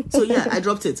 So yeah, I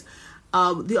dropped it.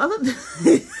 The other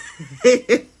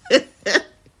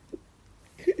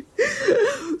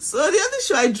So the other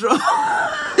show I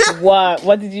dropped.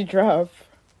 What did you drop?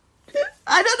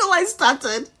 I don't know why it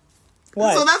started.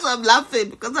 What? So that's why I'm laughing,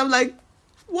 because I'm like,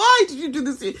 why did you do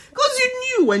this? Because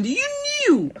you knew, Wendy.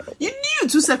 You knew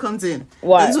 2 seconds in.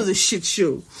 What? This was a shit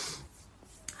show.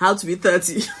 How to be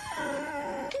 30.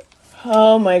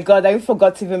 Oh my god, I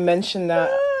forgot to even mention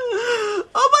that. Oh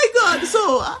my god.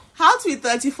 So How to be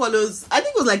 30 follows, I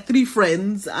think it was like 3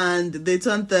 friends, and they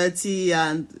turned 30,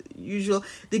 and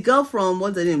the girl from,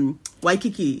 what's her name,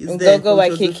 Waikiki is there. Go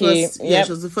Waikiki. Yeah,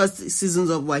 she was the first seasons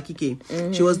of Waikiki.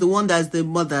 Mm-hmm. She was the one that's the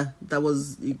mother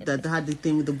that had the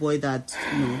thing with the boy that,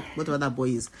 whatever that boy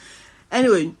is.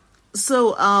 Anyway,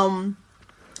 so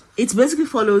it basically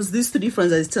follows these 3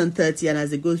 friends as they turn 30 and as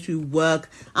they go through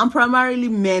work, and primarily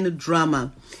men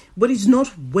drama. But it's not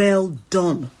well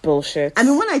done. Bullshit. I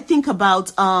mean, when I think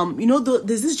about,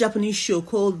 there's this Japanese show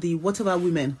called the Whatever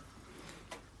Women.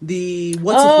 The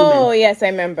What If Women. Oh, yes, I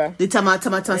remember. The Tama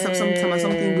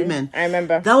something women. I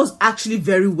remember. That was actually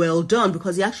very well done,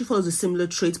 because it actually follows a similar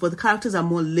traits, but the characters are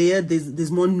more layered.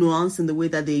 There's more nuance in the way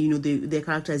that their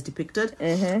character is depicted.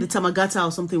 Mm-hmm. The Tamagata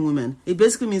or something women. It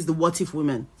basically means the What If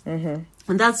Women. Mm-hmm.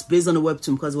 And that's based on a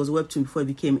webtoon, because it was a webtoon before it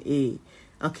became a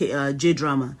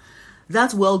J-drama.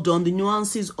 That's well done. The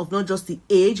nuances of not just the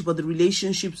age, but the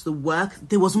relationships, the work.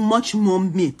 There was much more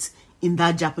meat in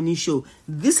that Japanese show.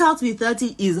 This How to Be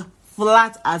 30 is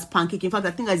flat as pancake. In fact,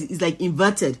 I think it's like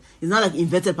inverted. It's not like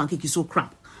inverted pancake. It's so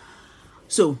crap.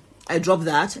 So I dropped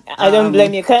that. I don't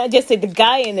blame you. Can I just say the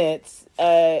guy in it,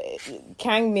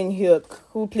 Kang Min-hyuk,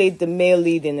 who played the male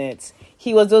lead in it,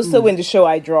 he was also in the show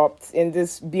I dropped, in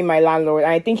this Be My Landlord,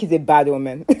 and I think he's a bad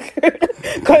woman.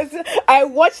 Because I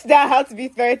watched that How to Be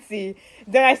 30,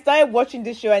 then I started watching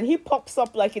the show, and he pops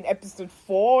up like in episode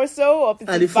 4 or so, or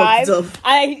episode 5.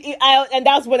 And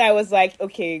that's when I was like,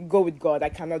 okay, go with God. I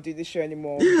cannot do this show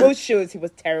anymore. Both shows he was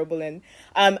terrible in.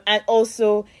 And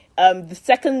also, the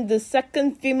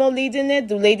second female lead in it,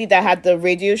 the lady that had the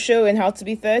radio show in How to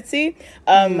Be 30,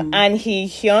 and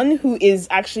Hyun, who is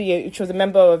actually she was a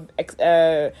member of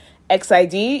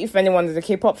XID, if anyone is a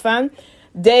K-pop fan.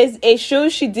 There's a show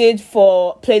she did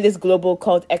for Playlist Global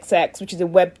called XX, which is a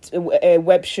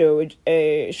web show,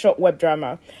 a short web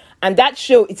drama, and that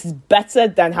show is better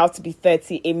than How to Be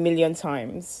 30 a million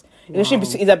times. Wow.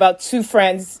 It's about 2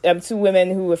 friends, 2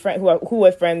 women who were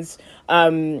friends,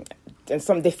 and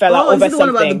they fell out over something. Is it the one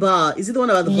about the bar? Is it the one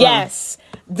about the bar? Yes.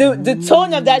 The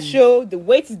tone of that show, the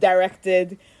way it's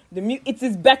directed, it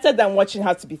is better than watching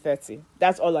How to Be 30.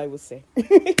 That's all I would say.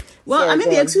 Well,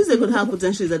 sorry, the excuse they could have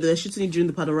potentially is that they were shooting it during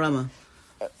the panorama.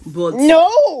 But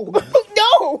no,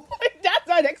 that's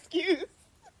not an excuse.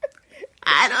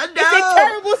 I don't know. It's a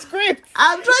terrible script.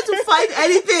 I'm trying to find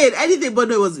anything, but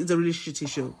no, it's a really shitty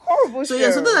show. Horrible show. So yeah,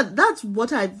 so that's what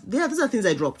those are things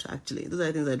I dropped, actually. Those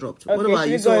are things I dropped. Okay, what about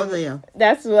you?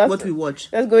 That's what we watched.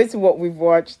 Let's go into what we've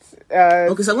watched.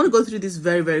 Okay, so I'm going to go through this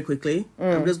very, very quickly.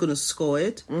 I'm just going to score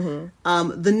it.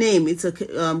 Mm-hmm. The name, it's a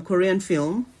Korean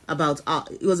film about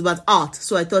art. It was about art,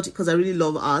 so I thought, because I really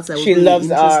love art, so she really loves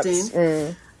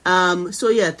interesting. Art. So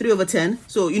yeah, 3 over 10.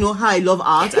 So you know how I love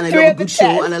art and I love a good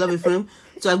show and I love a film.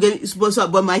 So I'm getting,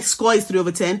 but my score is 3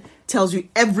 over 10. Tells you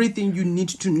everything you need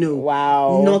to know.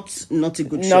 Wow. Not a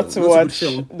good show. Not a good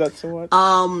film. Not to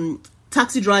watch.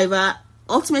 Taxi Driver.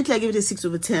 Ultimately, I give it a 6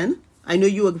 over 10. I know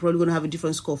you are probably going to have a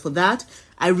different score for that.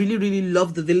 I really, really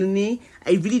love the villainy.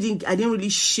 I didn't really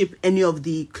ship any of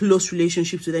the close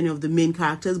relationships with any of the main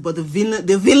characters, but the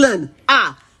villain,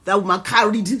 that woman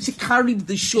carried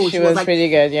the show. She was like, pretty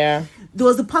good, yeah. There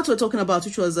was the part we're talking about,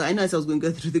 which was, I know I was going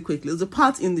to go through it quickly. There was a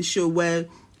part in the show where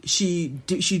she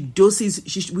doses.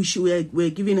 We're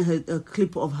giving her a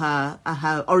clip of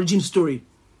her origin story.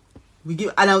 We're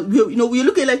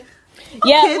looking like,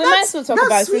 yeah, we might as well talk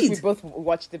about it since we both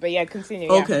watched it. But yeah, continue.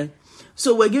 Okay,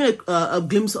 so we're giving a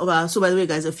glimpse of her. So by the way,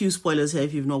 guys, a few spoilers here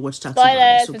if you've not watched Taxi Driver.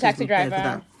 Spoilers for Taxi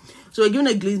Driver. So we're giving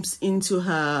a glimpse into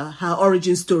her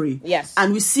origin story. Yes.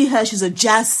 And we see her, she's a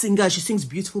jazz singer. She sings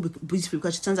beautifully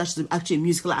because she turns out she's actually a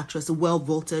musical actress, a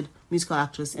well-vaulted musical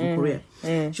actress in Korea.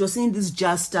 She was singing this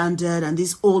jazz standard, and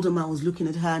this older man was looking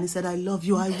at her and he said, I love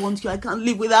you, I want you, I can't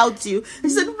live without you.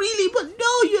 And she said, really? But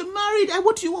no, you're married.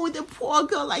 What do you want with a poor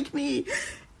girl like me?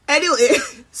 Anyway,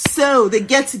 so they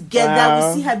get together.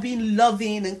 Wow. We see her being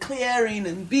loving and caring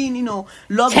and being,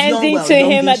 love tending to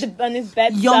him on his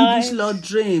bedside. Youngish love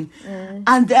dream.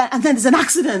 And then there's an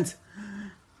accident.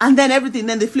 And then everything.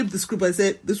 Then they flip the script and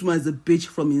say, this woman is a bitch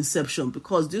from inception,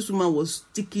 because this woman was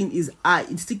sticking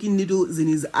needles in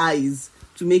his eyes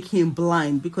to make him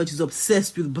blind, because she's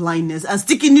obsessed with blindness and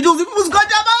sticking needles in people's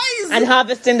goddamn guys. And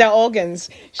harvesting their organs.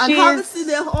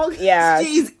 Yeah.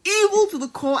 She is evil to the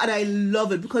core, and I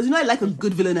love it because I like a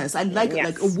good villainess. I like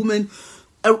a woman,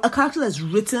 a character that's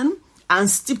written and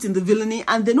steeped in the villainy,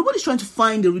 and then nobody's trying to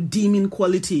find a redeeming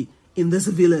quality in this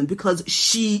villain because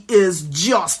she is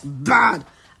just bad.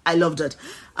 I loved it.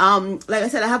 Like I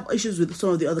said, I have issues with some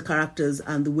of the other characters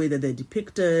and the way that they're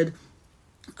depicted.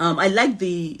 I like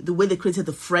the way they created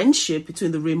the friendship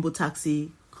between the Rainbow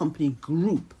Taxi Company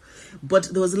group, but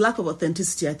there was a lack of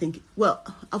authenticity, I think. Well,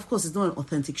 of course, it's not an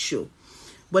authentic show,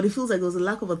 but it feels like there was a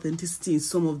lack of authenticity in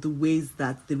some of the ways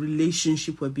that the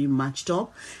relationship were being matched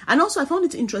up. And also, I found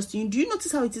it interesting. Do you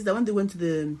notice how it is that when they went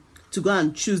to go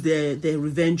and choose their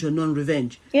revenge or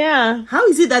non-revenge? Yeah. How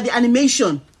is it that the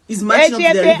animation is matching up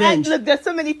to their revenge? Look, there's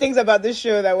so many things about this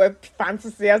show that were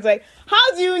fantasy. I was like,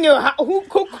 how do you know? Who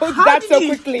codes that so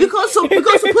quickly? Because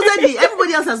supposedly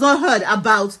everybody else has not heard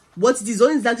about what it is.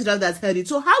 Only Zack that's heard it.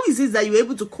 So how is it that you're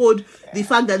able to code the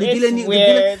fact that the villain?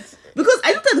 Because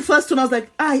I looked at the first one, I was like,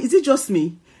 is it just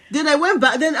me? Then I went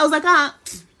back. Then I was like,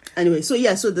 Anyway, so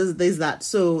there's that.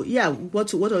 So yeah,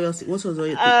 what was your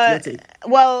take?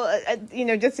 Well,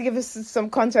 just to give us some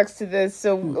context to this,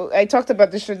 so I talked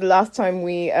about the show the last time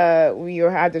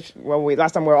last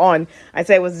time we were on. I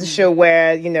said it was the show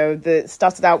where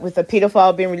started out with a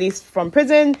pedophile being released from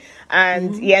prison,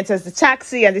 and he enters the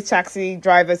taxi, and the taxi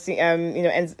driver,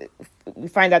 we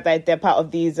find out that they're part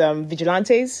of these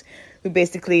vigilantes who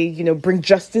basically, bring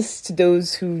justice to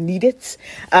those who need it.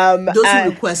 Those who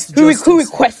request justice.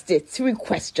 Who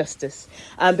request justice.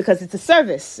 Because it's a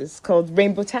service. It's called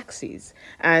Rainbow Taxis.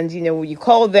 And, when you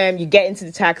call them, you get into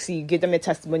the taxi, you give them a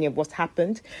testimony of what's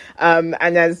happened. And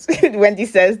as Wendy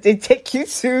says, they take you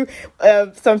to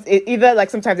either like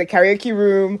sometimes a karaoke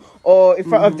room or in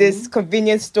front of this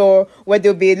convenience store where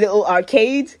there'll be a little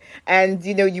arcade. And,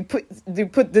 you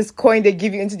put this coin they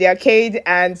give you into the arcade,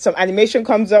 and some animation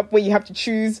comes up where you have to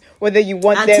choose whether you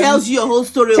want them. And tells you your whole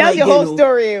story.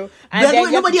 Story.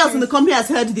 But nobody else in the company has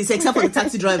heard this except for the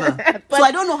taxi driver. So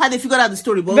I don't know how they figured out the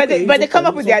story. But they come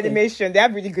up with the animation. They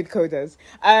have really good coders.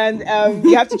 And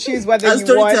you have to choose whether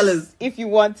if you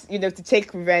want, to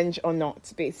take revenge or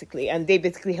not, basically. And they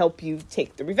basically help you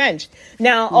take the revenge.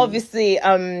 Now, obviously,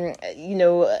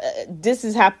 this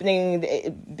is happening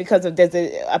because of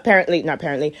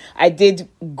I did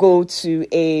go to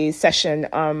a session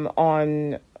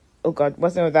on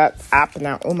what's the name of that app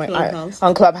now? Oh my god,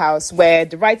 on Clubhouse, where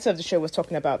the writer of the show was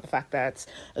talking about the fact that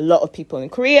a lot of people in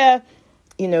Korea,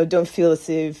 don't feel as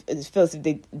if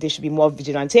they should be more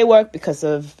vigilante work because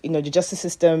of the justice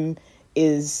system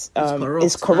is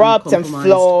corrupt and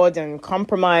flawed and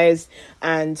compromised,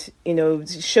 and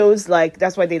shows like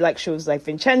that's why they like shows like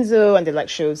Vincenzo, and they like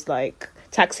shows like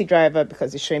Taxi Driver,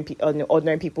 because it's showing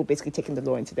ordinary people basically taking the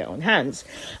law into their own hands.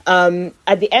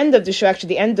 At the end of the show, actually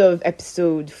the end of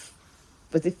episode,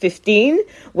 was it 15,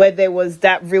 where there was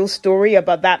that real story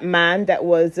about that man that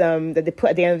was that they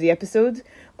put at the end of the episode,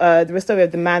 the real story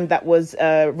of the man that was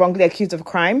wrongly accused of a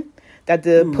crime, that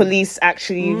the police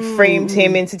actually framed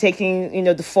him into taking,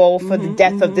 the fall for the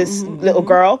death of this little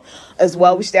girl as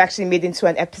well, which they actually made into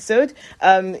an episode.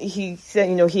 He said,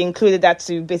 he included that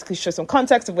to basically show some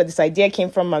context of where this idea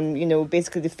came from and,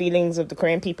 basically the feelings of the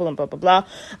Korean people and blah, blah, blah.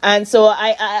 And so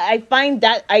I find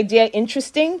that idea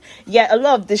interesting. Yet a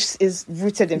lot of this is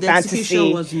rooted in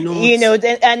fantasy. Was not.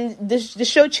 And the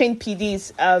show changed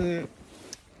PDs,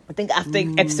 I think after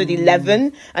episode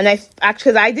 11, and I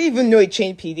didn't even know it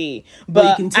changed PD,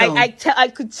 but I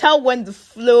could tell when the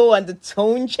flow and the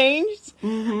tone changed.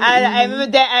 And I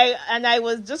remember that I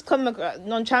was just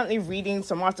nonchalantly reading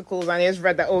some articles, and I just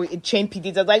read that it changed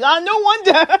PD. I was like, no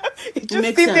wonder. It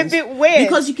just seemed a bit weird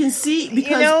because you can see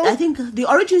I think the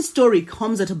origin story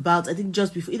comes at about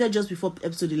just before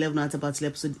episode 11 or at about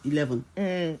episode 11,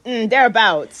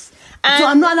 thereabouts. And so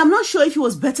I'm not sure if it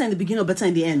was better in the beginning or better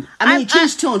in the end. I mean, it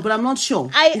changed tone, but I'm not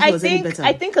sure if it was any better.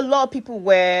 I think a lot of people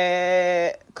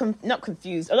were not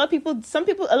confused. A lot of people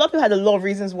had a lot of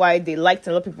reasons why they liked it,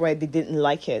 and a lot of people why they didn't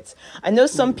like it. I know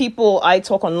some people I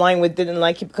talk online with didn't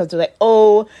like it because they're like,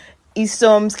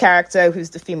 Isom's character,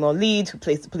 who's the female lead, who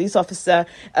plays the police officer,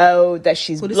 that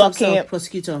she's blocking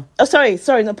prosecutor. Oh, sorry,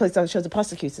 not police officer. She was a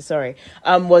prosecutor. Sorry,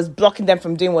 was blocking them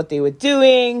from doing what they were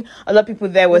doing. A lot of people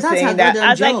there were saying that. I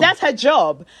was like, that's her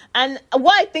job. And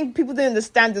what I think people didn't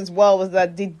understand as well was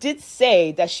that they did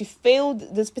say that she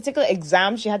failed this particular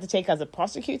exam she had to take as a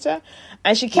prosecutor,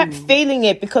 and she kept failing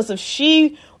it because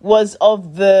she was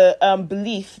of the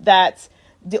belief that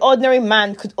the ordinary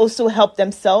man could also help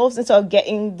themselves instead of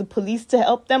getting the police to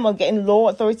help them or getting law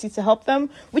authorities to help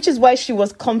them, which is why she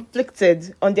was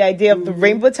conflicted on the idea of the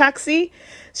rainbow taxi.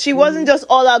 She wasn't just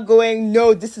all out going,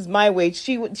 no, this is my way.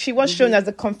 She was shown as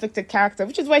a conflicted character,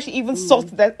 which is why she even sought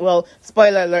that, well,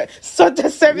 spoiler alert, sought the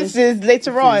services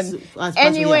later on.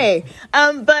 Anyway,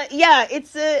 but yeah,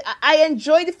 I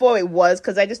enjoyed it for what it was,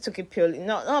 because I just took it purely,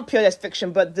 not purely as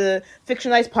fiction, but the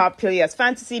fictionalized part purely as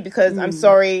fantasy, because I'm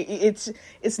sorry,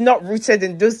 it's not rooted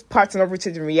in, those parts are not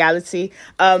rooted in reality.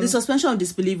 The suspension of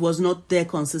disbelief was not there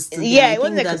consistently. Yeah, it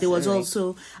wasn't that there was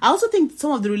also, I also think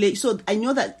some of the so I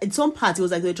know that in some parts it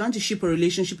was like they were trying to ship a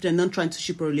relationship and not trying to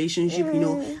ship a relationship. You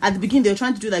know, at the beginning they were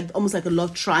trying to do like almost like a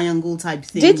love triangle type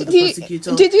thing with the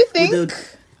prosecutor. Did you think?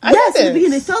 Yes, in the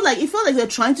beginning it felt like they were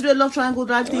trying to do a love triangle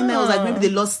type thing. There was like maybe they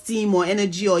lost steam or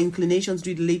energy or inclination to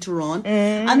do it later on.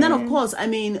 And then of course, I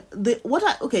mean,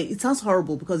 it sounds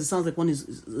horrible because it sounds like one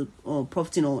is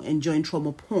profiting or enjoying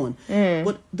trauma porn.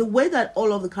 But the way that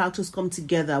all of the characters come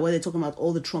together, where they're talking about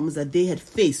all the traumas that they had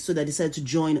faced, so they decided to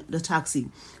join the taxi,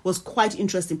 was quite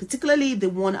interesting. Particularly the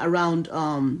one around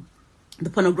the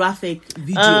pornographic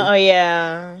video.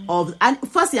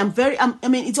 And firstly, I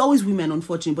mean, it's always women,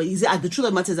 unfortunately, but the truth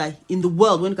of the matter is that in the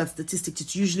world, when you look at statistics,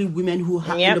 it's usually women who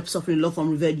end up suffering a lot from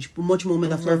revenge, much more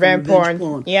men that suffer from revenge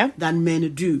porn than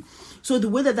men do. So the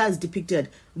way that is depicted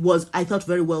was, I thought,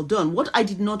 very well done. What I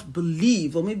did not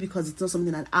believe, or maybe because it's not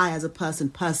something that I as a person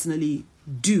personally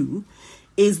do,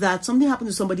 is that something happened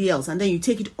to somebody else and then you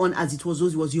take it on as it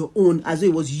was your own, as though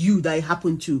it was you that it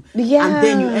happened to. And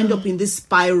then you end up in this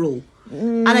spiral.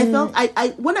 And I felt,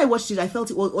 when I watched it, I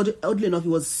felt it was, oddly enough, it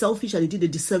was selfish and it did a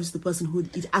disservice to the person who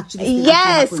it actually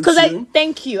because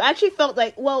thank you. I actually felt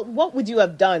like, well, what would you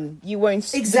have done? You were in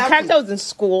the character was in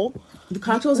school. The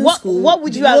character was in school. What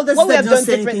would you have done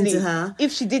differently to her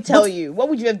if she did tell you? What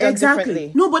would you have done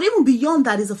differently? No, but even beyond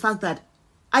that is the fact that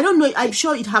I don't know. I'm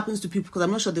sure it happens to people because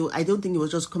I'm not sure. I don't think it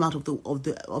was just come out of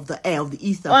the air of the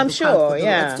ether. I'm sure, to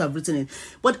have written it.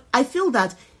 But I feel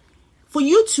that for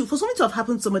something to have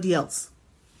happened to somebody else,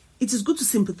 it is good to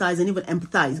sympathize and even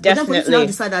empathize. But then for you to now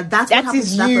decide that what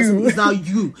happens to that person is now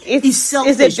you. It's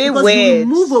selfish. It's a bit because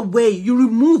weird.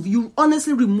 You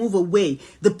honestly remove away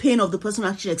the pain of the person who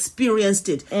actually experienced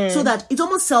it. So that it's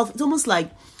almost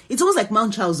like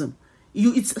Munchausen.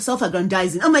 It's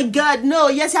self-aggrandizing. Oh my God, no,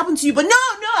 yes, it happened to you, but no,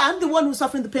 I'm the one who's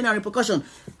suffering the pain and repercussion.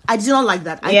 I did not like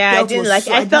that.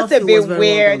 I felt a bit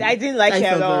weird. I didn't like it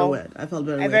at all. I felt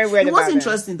very weird. It was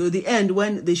interesting though, the end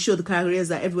when they showed the careers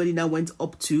that everybody now went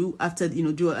up to after,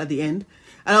 do it at the end.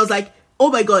 And I was like, oh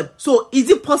my God, so is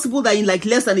it possible that in like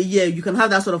less than a year you can have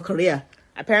that sort of career?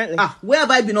 Apparently. Where have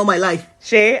I been all my life?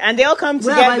 And they all come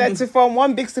together to form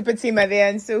one big super team at the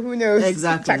end. So who knows?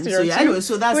 Exactly. So anyway,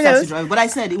 so that's Taxi Driver. But I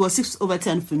said it was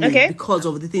 6/10 for me because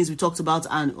of the things we talked about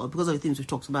because of the things we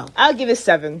talked about. I'll give it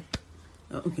 7.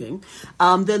 Okay.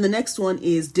 Then the next one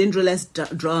is Dangerous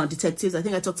Detectives. I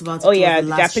think I talked about it. Oh yeah,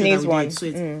 the Japanese one. So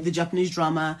it's the Japanese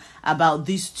drama about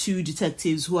these two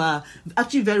detectives who are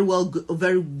actually very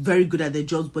very good at their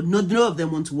jobs, but none of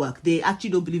them want to work. They actually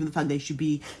don't believe in the fact that they should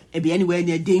be anywhere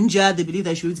near danger. They believe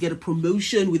that they should get a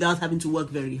promotion without having to work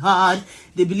very hard.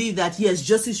 They believe that yes,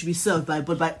 justice should be served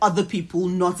by other people,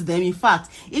 not them. In fact,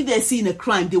 if they're seeing a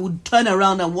crime, they would turn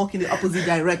around and walk in the opposite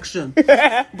direction.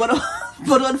 But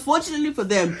unfortunately for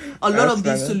them, a lot of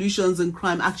these solutions in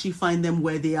crime actually find them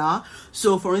where they are.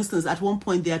 So, for instance, at one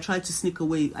point they are trying to sneak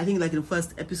away. I think, like in the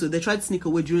first episode, they tried to sneak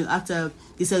away after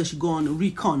they said they should go on a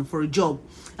recon for a job,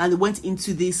 and they went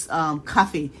into this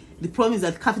cafe. The problem is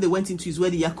that the cafe they went into is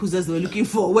where the Yakuzas they were looking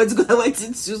for went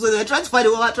into. So they were trying to find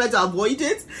a way, trying to avoid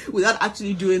it without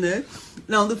actually doing it.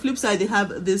 Now, on the flip side, they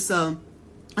have this other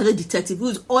detective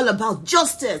who's all about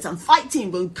justice and fighting,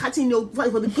 but fighting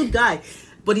for the good guy.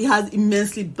 But he has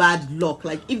immensely bad luck.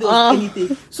 Like, if there was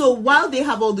anything. So while they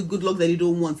have all the good luck that they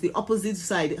don't want, the opposite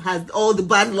side has all the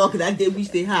bad luck that they wish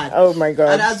they had. Oh my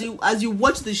God. And as you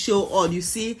watch the show on, you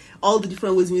see all the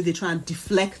different ways in which they try and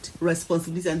deflect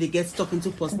responsibility and they get stuck into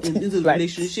the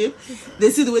relationship. They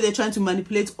see the way they're trying to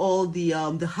manipulate all the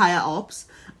higher ups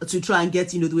to try and get,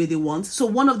 the way they want. So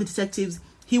one of the detectives,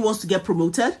 he wants to get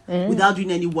promoted without doing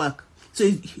any work. So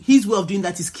his way of doing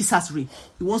that is kissery.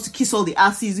 He wants to kiss all the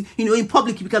asses. In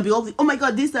public, he can be all, oh my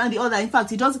God, this and the other. In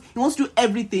fact, he wants to do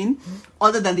everything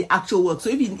other than the actual work. So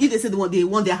if they say they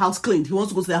want their house cleaned, he wants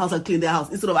to go to their house and clean their house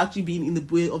instead of actually being in the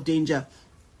way of danger.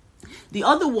 The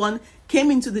other one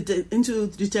came into the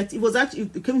detective.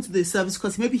 It came into the service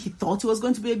because maybe he thought it was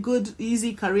going to be a good,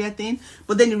 easy career thing,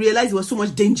 but then he realized there was so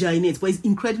much danger in it. But he's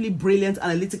incredibly brilliant,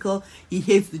 analytical. He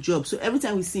hates the job, so every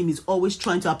time we see him, he's always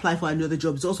trying to apply for another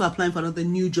job. He's also applying for another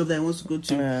new job that he wants to go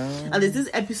to. And there's this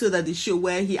episode that they show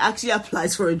where he actually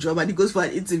applies for a job and he goes for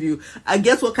an interview. And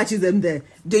guess what catches them there?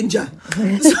 Danger.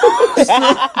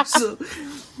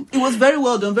 It was very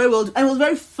well done, very well done. And it was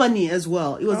very funny as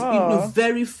well. It was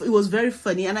it was very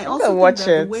funny. And I also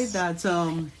think that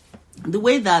the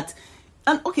way that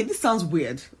and okay, this sounds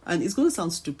weird and it's going to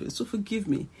sound stupid, so forgive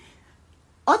me.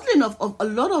 Oddly enough, of a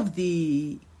lot of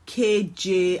the K,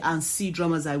 J, and C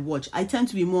dramas I watch, I tend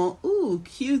to be more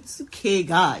cute K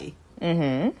guy.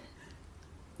 Mm-hmm.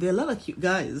 There are a lot of cute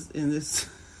guys in this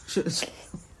show.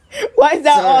 Why is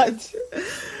that odd?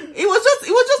 It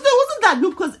wasn't that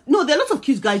look because there are lots of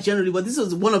cute guys generally, but this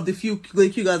was one of the few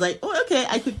cute guys. Like, okay,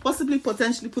 I could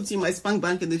potentially put you in my spank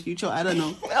bank in the future. I don't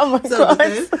know. Oh my god!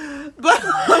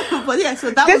 But yeah,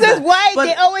 so that. This is why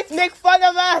they always make fun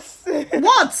of us.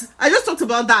 What? I just talked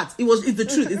about that. It's the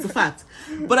truth. It's the fact.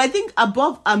 But I think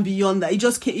above and beyond that,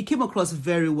 it came across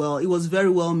very well. It was very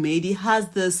well made. It has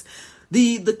this.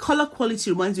 The color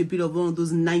quality reminds me a bit of one of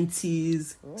those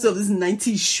 90s, so this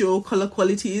 90s show color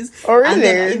qualities. Oh, really? And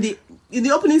then in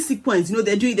the opening sequence,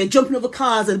 they're jumping over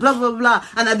cars and blah, blah, blah.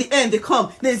 And at the end, they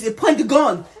point the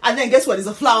gun. And then guess what? It's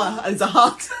a flower and it's a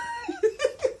heart.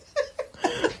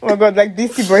 Oh my god, like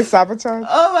DC Boy Sabotage.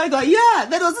 Oh my god, yeah.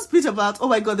 There was this bit about,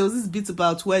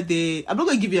 where I'm not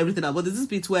going to give you everything out, but there's this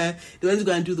bit where they went to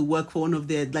go and do the work for one of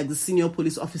their, like the senior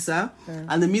police officer.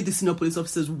 And they meet the senior police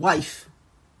officer's wife.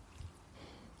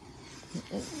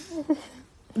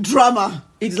 Drama.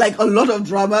 It's like a lot of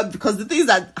drama because the things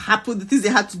that happened, the things they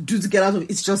had to do to get out of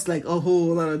it's just like a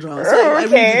whole lot of drama. So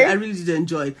I really did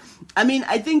enjoy it. I mean,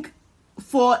 I think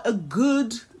for a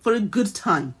good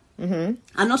time, and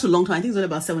not a long time. I think it's only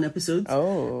about 7 episodes.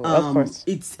 Oh, of course.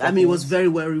 It was very,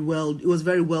 very well. It was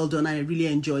very well done. I really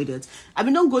enjoyed it. I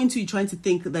mean, not going to you trying to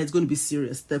think that it's going to be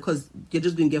serious because you're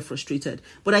just going to get frustrated.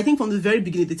 But I think from the very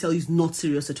beginning they tell you it's not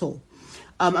serious at all.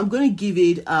 I'm going to give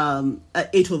it an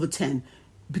 8 over 10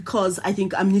 because I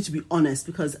think I need to be honest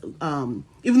because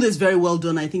even though it's very well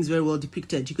done, I think it's very well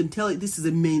depicted. You can tell this is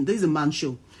a man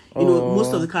show.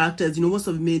 Most of the characters, most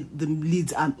of the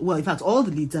leads are, well, in fact, all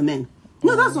the leads are men.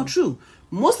 No, that's not true.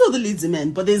 Most of the leads are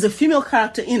men, but there's a female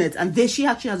character in it and she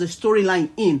actually has a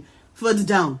storyline further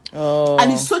down. Oh.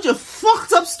 And it's such a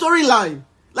fucked up storyline.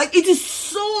 Like, it is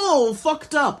so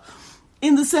fucked up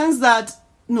in the sense that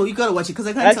no, you gotta watch it because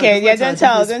I can't tell. Okay, yeah, don't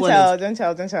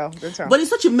tell. But it's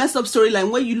such a messed up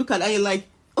storyline where you look at it and you're like,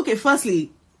 okay,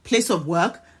 firstly, place of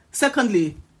work.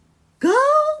 Secondly, girl,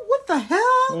 what the hell?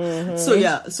 Mm-hmm. So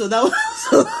yeah, so that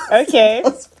was okay.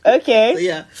 So,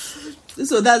 yeah,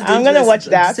 so that's I'm gonna watch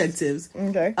that. Detectives.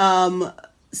 Okay.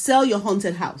 Sell Your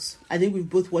Haunted House. I think we've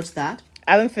both watched that.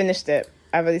 I haven't finished it.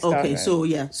 I've already started. Okay, so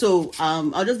yeah, so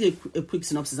I'll just give a quick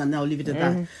synopsis and then I'll leave it at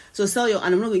that. So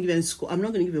and I'm not going to give you any score. I'm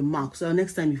not going to give you a mark. So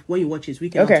next time when you watch it, we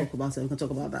can talk about it. We can talk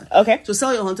about that. Okay. So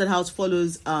Sell Your Haunted House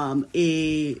follows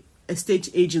a estate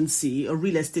agency, a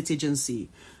real estate agency,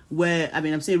 where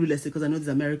I'm saying real estate because I know there's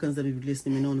Americans that will be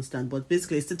listening may not understand, but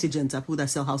basically estate agents are people that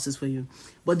sell houses for you,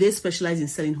 but they specialize in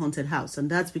selling haunted house, and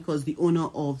that's because the owner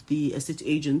of the estate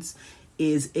agents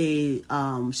is she's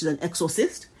an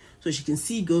exorcist. So she can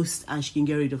see ghosts and she can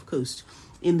get rid of ghosts.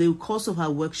 In the course of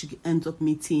her work, she ends up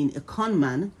meeting a con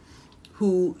man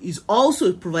who is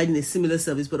also providing a similar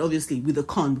service, but obviously with a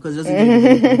con because it doesn't get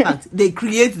rid of. In fact, they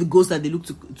create the ghost that they look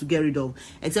to get rid of.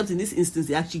 Except in this instance,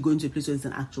 they actually go into a place where it's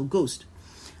an actual ghost.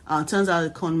 Turns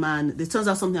out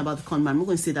something about the con man. I'm not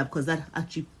going to say that because that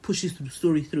actually pushes the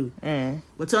story through.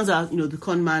 But turns out, the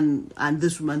con man and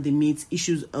this woman, they meet,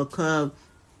 issues occur,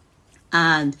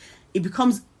 and it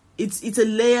becomes... It's a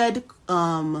layered,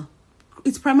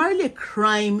 it's primarily a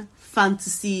crime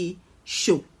fantasy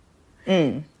show.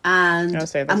 And I'm going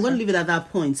to leave it at that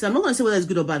point. So I'm not going to say whether it's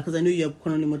good or bad because I know you're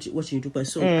currently watching YouTube.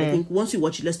 So I think once you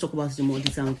watch it, let's talk about it in more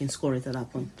detail and we can score it at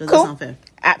that point. Does that sound fair?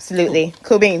 Absolutely.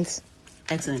 Cool beans.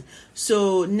 Excellent.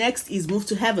 So next is Move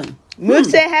to Heaven. Move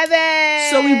to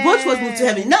Heaven. So we both was Move to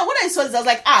Heaven. Now when I saw this, I was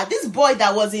like, this boy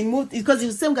that was in Move, because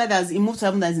he's the same guy that's in Move to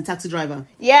Heaven that is in Taxi Driver.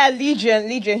 Yeah, Legion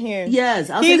here. Yes,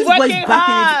 I was like, this boy's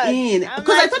backing it in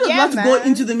because I thought he was about to go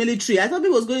into the military. I thought he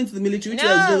was going into the military, which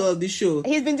was the goal of this show.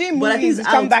 He's been doing movies. He's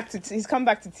come back to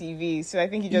TV. So I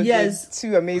think he just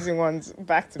did 2 amazing ones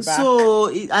back to back. So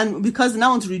and because now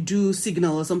I want to redo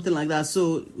Signal or something like that,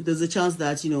 so there's a chance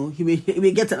that he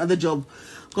may get another job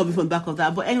coming from the back of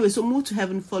that. But anyway, so Move to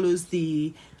Heaven follows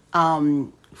a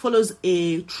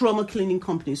trauma cleaning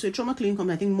company. So a trauma cleaning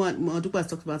company, I think Madupa has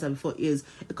talked about that before, is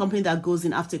a company that goes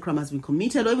in after a crime has been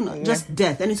committed or even just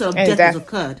death, any sort of death has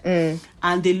occurred.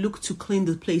 And they look to clean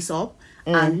the place up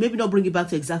and maybe not bring it back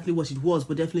to exactly what it was,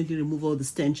 but definitely remove all the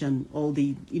stench and all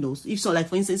the, if so, like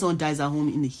for instance, someone dies at home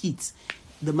in the heat,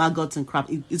 the maggots and crap.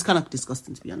 It's kind of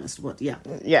disgusting, to be honest. But yeah.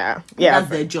 That's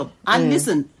their job. And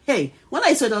listen, hey, when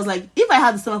I saw it, I was like, if I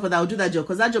had the stomach for that, I would do that job,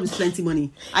 because that job is plenty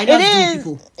money. I don't have to deal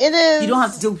with people. It is. You don't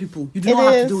have to deal with people. You do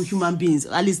not have to deal with human beings,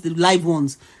 at least the live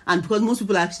ones. And because most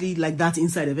people are actually like that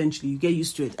inside, eventually you get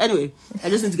used to it. Anyway, I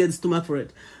just need to get the stomach for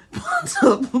it.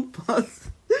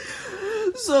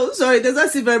 So sorry, does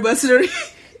that seem very mercenary?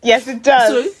 Yes, it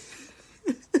does.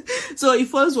 So it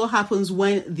follows what happens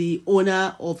when the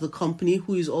owner of the company,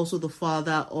 who is also the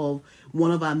father of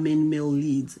one of our main male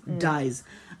leads, dies.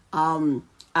 And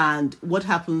what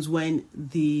happens when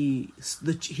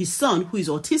his son, who is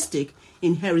autistic,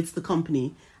 inherits the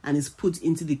company and is put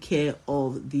into the care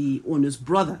of the owner's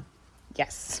brother.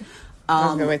 Yes.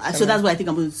 So that's why I think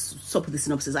I'm going to stop with the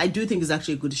synopsis. I do think it's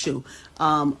actually a good show.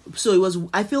 So it was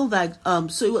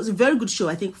a very good show.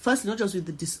 I think, firstly, not just with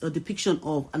the depiction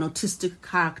of an autistic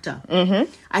character.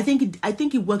 Mm-hmm. I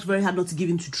think it worked very hard not to give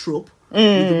into trope.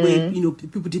 The way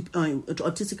people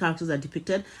autistic characters are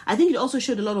depicted. I think it also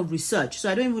showed a lot of research.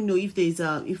 So I don't even know if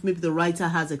if maybe the writer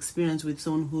has experience with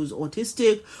someone who's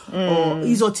autistic or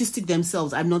is autistic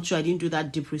themselves. I'm not sure. I didn't do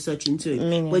that deep research into it.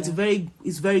 But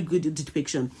it's very good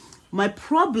depiction. My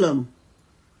problem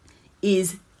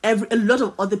is a lot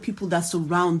of other people that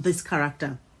surround this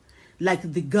character, like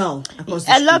the girl across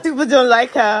the street. A lot of people don't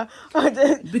like her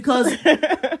because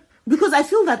I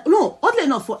feel that, oddly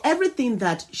enough, for everything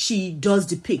that she does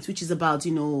depict, which is about,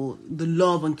 the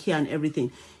love and care and everything,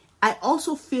 I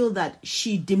also feel that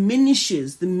she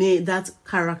diminishes that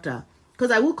character,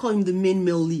 because I will call him the main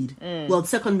male lead. Well,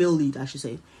 second male lead, I should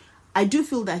say. I do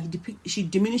feel that she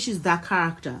diminishes that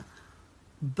character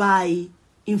by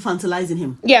infantilizing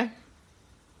him. Yeah.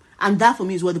 And that, for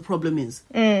me, is what the problem is.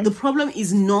 The problem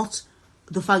is not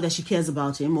the fact that she cares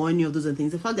about him or any of those other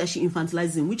things. The fact that she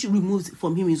infantilizes him, which removes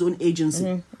from him his own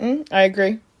agency. I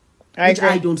agree.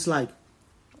 I don't like.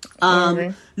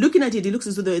 Looking at it, it looks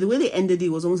as though the way they ended it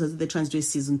was almost as if they're trying to do a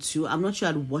season 2. I'm not sure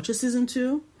I'd watch a season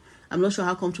 2. I'm not sure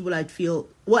how comfortable I'd feel.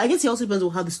 Well, I guess it also depends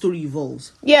on how the story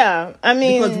evolves. Yeah, I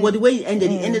mean... Because the way it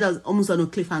ended as almost on a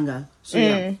cliffhanger. So,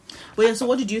 yeah. But yeah, so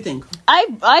what did you think?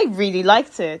 I really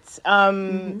liked it.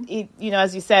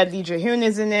 As you said, Lee Jae-hoon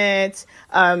is in it.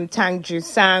 Tang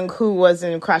Joo-sang, who was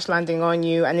in Crash Landing on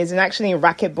You, and is actually in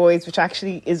Racket Boys, which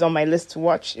actually is on my list to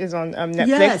watch. Is on Netflix.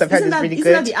 Yes. I've heard it's really good.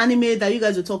 Isn't that the anime that you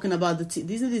guys were talking about? Isn't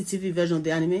it the TV version of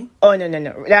the anime? Oh,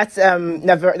 no. That's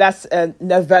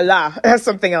novella. That's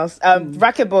something else.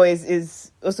 Racket Boys is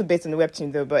also based on the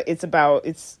webtoon though, but it's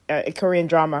a Korean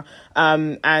drama,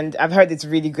 and I've heard it's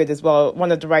really good as well.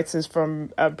 One of the writers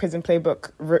from Prison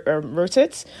Playbook wrote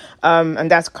it,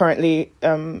 and that's currently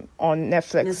on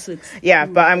Netflix. Yeah,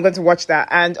 but I'm going to watch that.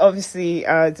 And obviously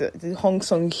the Hong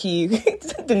Sung-hee,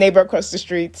 the neighbor across the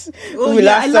street, who we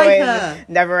last saw in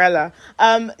Neverella.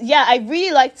 I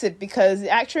really liked it because it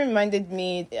actually reminded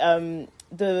me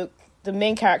the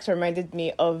main character reminded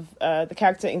me of the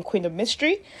character in Queen of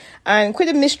Mystery. And Queen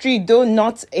of Mystery, though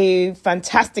not a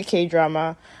fantastic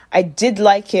K-drama, I did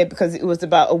like it because it was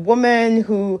about a woman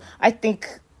who I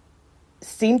think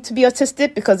seemed to be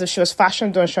autistic because she was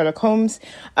fashioned on Sherlock Holmes.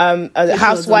 A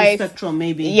housewife. On the spectrum,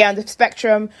 maybe. Yeah, on the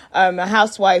spectrum. A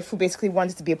housewife who basically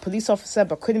wanted to be a police officer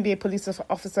but couldn't be a police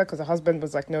officer because her husband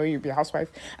was like, no, you'll be a housewife.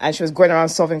 And she was going around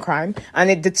solving crime.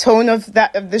 And the tone of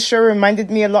the show reminded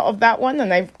me a lot of that one.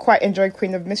 And I quite enjoyed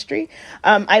Queen of Mystery.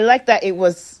 I liked that it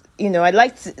was... I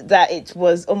liked that it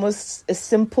was almost a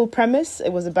simple premise.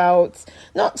 It was about,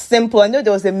 not simple, I know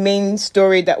there was a main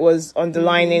story that was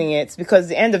underlining it, because at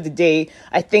the end of the day,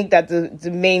 I think that the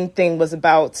main thing was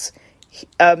about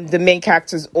the main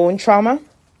character's own trauma.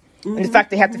 And the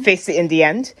fact they had to face it in the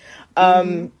end.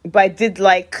 But I did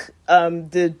like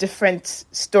the different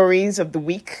stories of the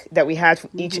week that we had for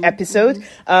each episode.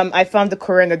 I found the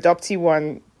Korean adoptee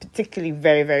one particularly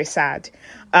very, very sad.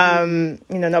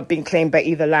 Not being claimed by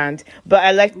either land. But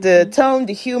I liked the tone,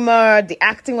 the humor, the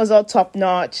acting was all top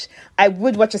notch. I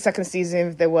would watch a second season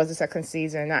if there was a second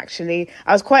season, actually.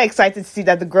 I was quite excited to see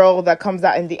that the girl that comes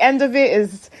out in the end of it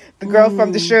is the girl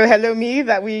from the show Hello Me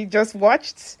that we just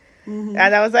watched. And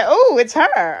I was like, oh, it's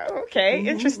her. Okay,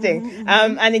 interesting.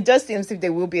 And it does seem as if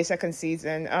there will be a second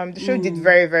season. The show did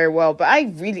very, very well, but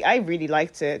I really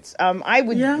liked it. I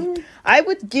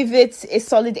would give it a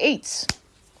solid 8.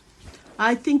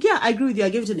 I think, I agree with you. I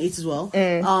gave it an 8 as well.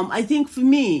 I think for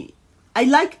me, I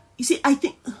think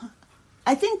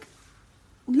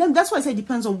that's why I say it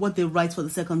depends on what they write for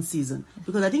the second season.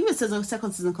 Because I think if the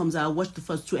second season comes out, I'll watch the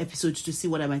first 2 episodes to see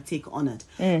what I might take on it.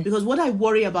 Because what I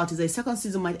worry about is that the second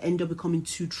season might end up becoming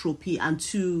too tropey and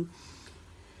too...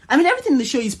 I mean, everything in the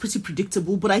show is pretty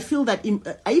predictable, but I feel that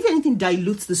if anything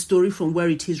dilutes the story from where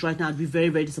it is right now, I'd be very,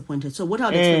 very disappointed. So what I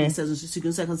would expect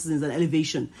in second season is an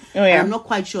elevation. Oh, yeah. And I'm not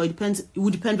quite sure. It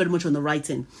would depend very much on the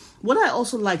writing. What I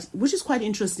also liked, which is quite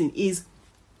interesting, is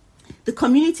the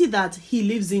community that he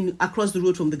lives in across the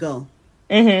road from the girl.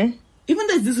 Mm-hmm. Even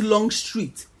though it's this long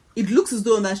street, it looks as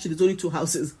though on that street there's only 2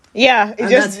 houses. Yeah,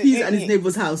 that's his and his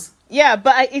neighbor's house. Yeah,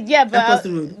 but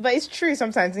but it's true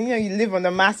sometimes. You know, you live on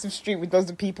a massive street with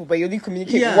lots of people, but you only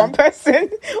communicate with one person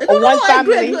or one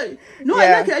family. I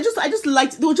like it. I just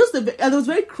liked. There was just there was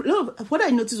very what I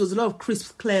noticed was a lot of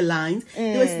crisp, clear lines.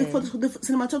 The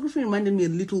cinematography reminded me a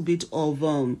little bit of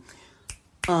Hello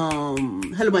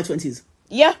My 20s.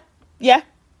 Yeah.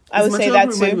 I would say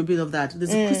that too. A bit of that.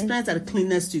 There's a crispness and a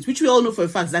cleanness to it, which we all know for a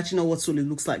fact is actually not what Seoul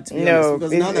looks like, to be honest.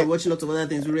 Because now that we're watching lots of other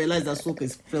things, we realize that Seoul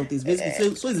is filthy. It's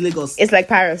basically, so is Lagos. It's like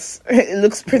Paris. It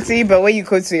looks pretty, but when you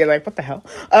go to, you're like, what the hell?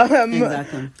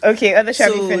 Exactly. Okay, other show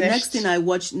we finished. Next thing I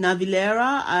watched,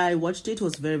 Navilera. I watched it. It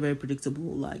was very, very predictable.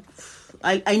 Like,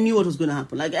 I knew what was going to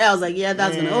happen. Like, I was like, yeah,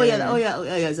 that's going to, oh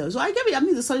yeah. So I gave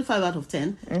it, a solid 5 out of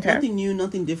 10. Okay. Nothing new,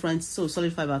 nothing different. So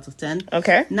solid 5 out of 10.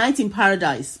 Okay. Night in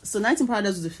Paradise. So Night in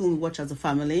Paradise was a film we watched as a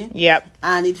family. Yep.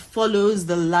 And it follows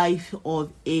the life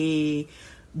of a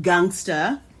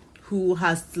gangster who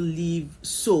has to leave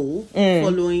Seoul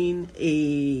following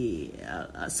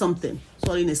something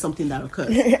that occurs.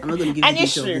 I'm not going to give you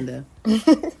details in there.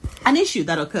 An issue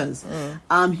that occurs.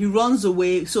 He runs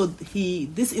away. So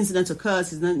this incident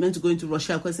occurs. He's not meant to go into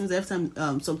Russia because it seems every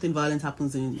time something violent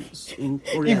happens in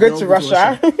Korea, you go to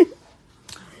Russia.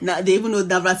 Now they even know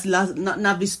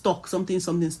Navi stock something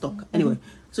stock. Anyway.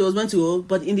 So it was meant to go,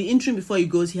 but in the interim before he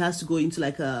goes, he has to go into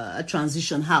like a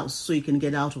transition house so he can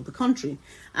get out of the country.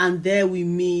 And there we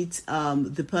meet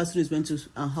the person who's meant to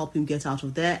help him get out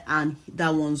of there, and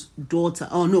that one's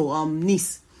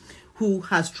niece, who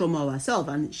has trauma herself,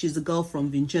 and she's the girl from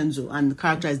Vincenzo, and the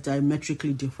character is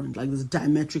diametrically different. Like there's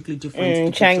diametrically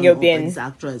different Chang Yo-bin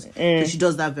actress, so she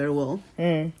does that very well.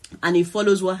 And he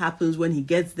follows what happens when he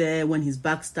gets there, when he's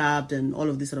backstabbed, and all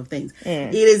of these sort of things.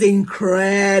 It is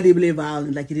incredibly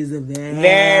violent. Like it is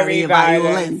very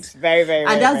violent, very, very.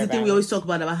 And that's the thing we always talk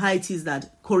about how it is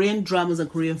that Korean dramas and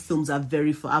Korean films are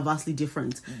vastly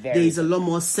different. There is a lot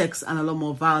more sex and a lot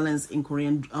more violence in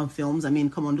Korean films. I mean,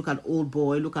 come on, look at Old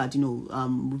Boy, look at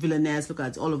Villainess, look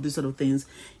at all of these sort of things.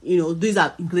 These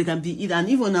they can be, and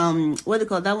even what they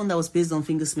call that one that was based on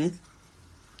Fingersmith.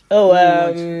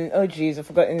 Oh geez, I've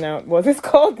forgotten now. What it's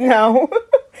called now?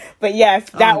 But yes,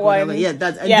 that one.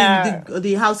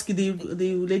 The house, the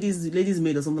lady's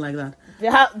maid or something like that.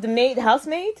 The housemaid.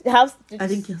 I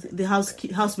think the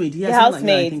housemaid.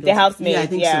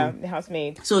 Yeah, the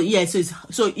housemaid. So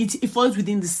it falls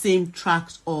within the same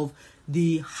tract of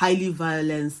the highly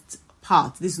violent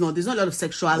part. There's not a lot of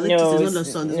sexuality. There's no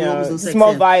sex. It's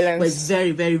more violence, but it's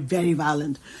very, very, very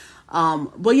violent.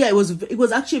 But yeah, it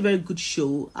was actually a very good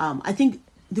show. I think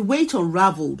the way it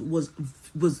unraveled was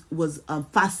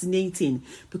fascinating,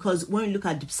 because when you look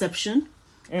at deception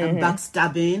and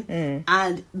backstabbing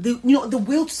and the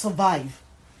will to survive,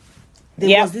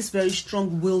 there was this very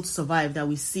strong will to survive that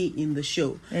we see in the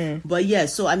show. But yeah,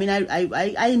 so I mean,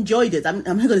 I enjoyed it. I'm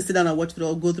not going to sit down and go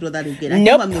through that again. I think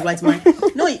I'm in the right mind.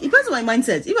 No, it depends on my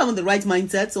mindset. If I'm in the right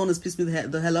mindset, someone has pissed me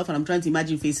the hell off and I'm trying to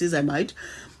imagine faces, I might.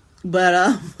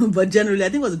 But generally, I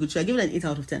think it was a good show. I give it an 8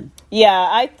 out of 10.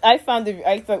 Yeah, I thought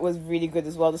it was really good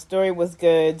as well. The story was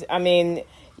good. I mean,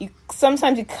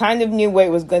 sometimes you kind of knew where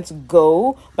it was going to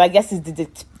go, but I guess it's the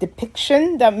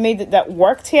depiction that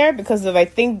worked here, because of, I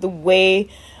think, the way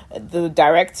the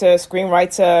director,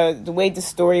 screenwriter, the way the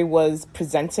story was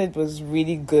presented was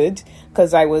really good,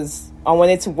 because I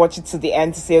wanted to watch it to the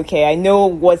end to say, okay, I know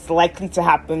what's likely to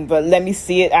happen, but let me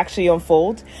see it actually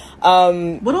unfold.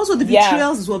 But also the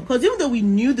betrayals as well, because even though we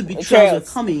knew the betrayals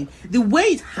were coming, the way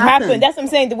it happened, that's what I'm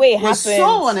saying, the way it was happened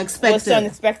so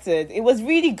unexpected. It was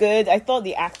really good. I thought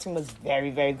the acting was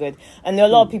very, very good, and there were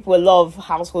a lot of people, a lot of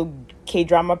household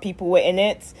K-drama people were in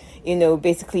it,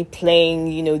 basically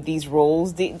playing, these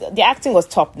roles. The acting was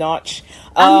top notch.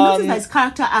 And you notice there's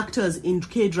character actors in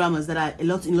K-dramas that are a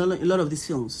lot of these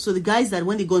films. So the guys that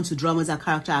when they go into dramas are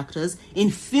character actors. In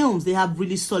films, they have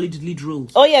really solid lead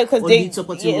roles. Oh yeah, because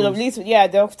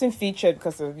they're often featured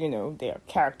because of they are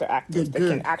character actors that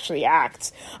can actually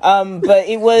act. But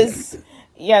it was.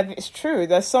 Yeah, it's true.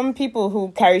 There's some people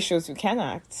who carry shows who can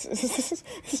act.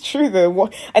 It's true, though.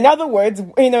 In other words,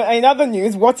 in other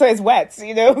news, water is wet.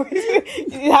 You know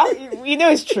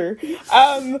it's true.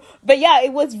 But yeah,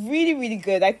 it was really, really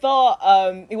good. I thought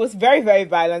it was very, very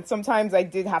violent. Sometimes I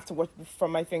did have to watch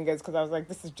from my fingers because I was like,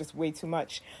 this is just way too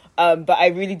much. But I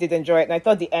really did enjoy it, and I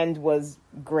thought the end was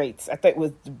great. I thought it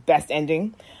was the best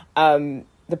ending.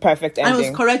 The perfect ending. And it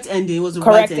was correct ending. It was the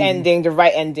correct right ending, the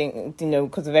right ending,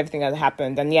 because of everything that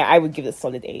happened. And yeah, I would give it a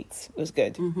solid 8. It was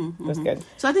good. It was good.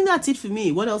 So I think that's it for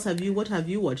me. What else have you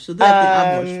watched? So that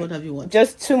I've watched. What have you watched?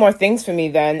 Just 2 more things for me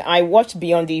then. I watched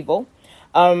Beyond Evil.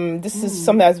 This is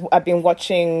something I've been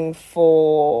watching for...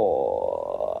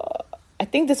 I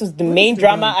think this was the main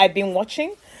drama I've been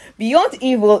watching. Beyond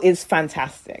Evil is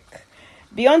fantastic.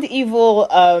 Beyond Evil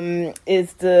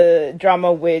is the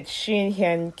drama with Shin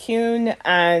Hyun-kyun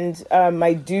and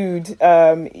my dude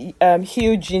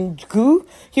Hyun Jin-gu.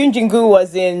 Hyun Jin-gu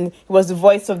was the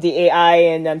voice of the AI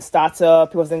in Startup.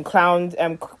 He was in Crowned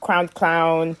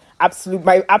Clown.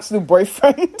 My absolute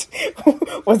boyfriend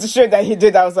was the show that he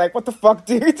did. I was like, what the fuck,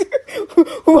 dude?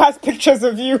 Who has pictures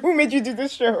of you? Who made you do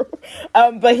this show?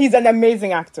 But he's an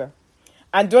amazing actor,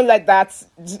 and don't let that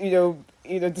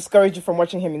discourage you from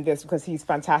watching him in this, because he's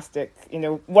fantastic.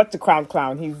 Watch The Crown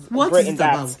Clown. He's great in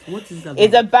that. What is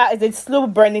it about? It's a slow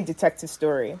burning detective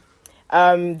story.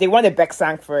 They won a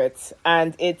Beck-Sang for it,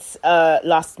 and it's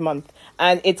last month,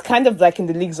 and it's kind of like in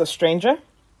the leagues of Stranger.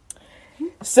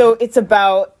 So it's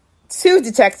about 2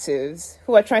 detectives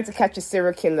who are trying to catch a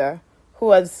serial killer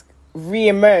who has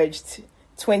re-emerged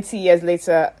 20 years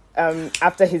later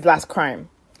after his last crime.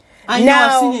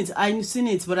 I've seen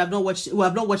it, but I've not watched it. Well,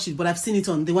 I've not watched it, but I've seen it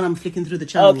on the one I'm flicking through the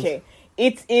channels. Okay.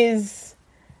 It is...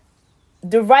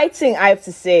 The writing, I have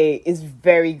to say, is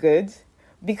very good,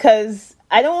 because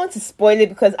I don't want to spoil it,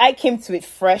 because I came to it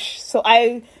fresh, so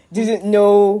I didn't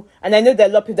know, and I know that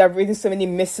a lot of people that have written so many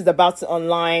myths about it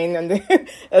online, and a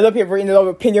lot of people have written a lot of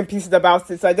opinion pieces about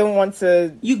it, so I don't want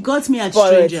to... You got me at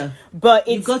Stranger. But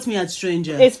you got me at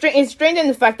Stranger. It's strange in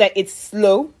the fact that it's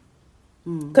slow.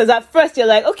 Because at first you're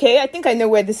like, okay, I think I know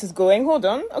where this is going. Hold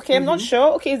on. Okay, I'm not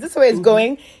sure. Okay, is this where it's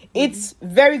going? It's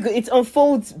very good. It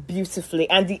unfolds beautifully.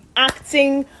 And the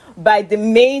acting by the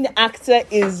main actor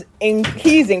he's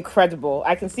incredible.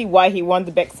 I can see why he won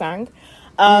the Beck-Sang.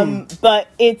 But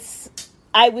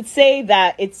I would say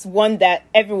that it's one that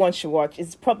everyone should watch.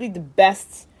 It's probably one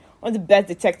of the best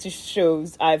detective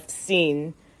shows I've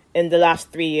seen in the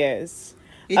last 3 years.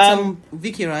 It's on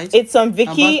Viki, right? It's on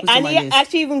Viki, and it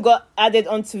actually even got added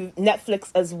onto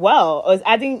Netflix as well.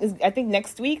 I think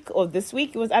next week or this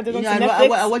week it was added onto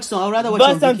Netflix. I watched some. I'd rather watch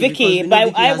it on Viki.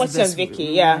 But I watched it on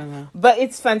Viki, yeah. But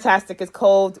it's fantastic. It's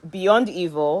called Beyond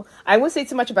Evil. I won't say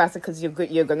too much about it because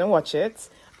you're gonna watch it.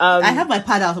 I have my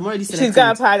pad out. I'm already selected. She's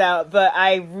got a pad out, but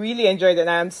I really enjoyed it, and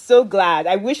I'm so glad.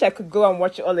 I wish I could go and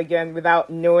watch it all again without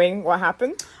knowing what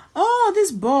happened. Oh,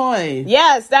 this boy.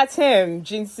 Yes, that's him,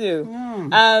 Jin-soo.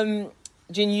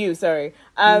 Jin-yu, sorry.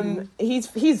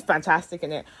 He's fantastic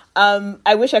in it.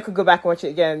 I wish I could go back and watch it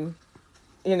again,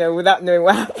 without knowing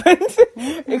what happened.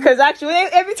 Because actually,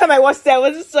 every time I watched it, I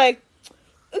was just like,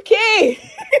 okay,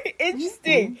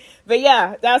 interesting. But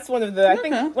yeah, that's one of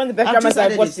the best dramas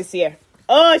I've watched this year.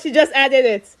 Oh, she just added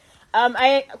it.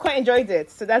 I quite enjoyed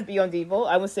it. So that's Beyond Evil.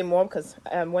 I won't say more because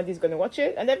Wendy's going to watch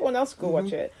it, and everyone else will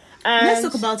watch it. And let's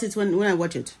talk about it when I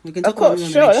watch it. We can talk about it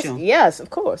on the next show. Yes,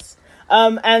 of course.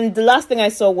 And the last thing I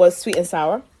saw was Sweet and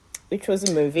Sour, which was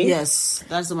a movie. Yes,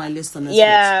 that's on my list on Netflix.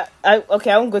 Yeah, I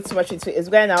won't go too much into it. It's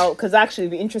going out because actually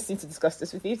it'd be interesting to discuss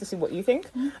this with you to see what you think.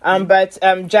 But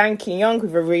Jang Ki-young, who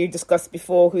we've already discussed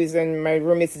before, who's in My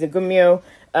Roommate is a Gumyo,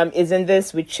 is in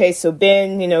this with Chae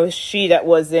So-bin. She that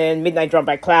was in Midnight Drawn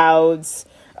by Clouds,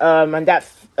 and that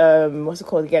what's it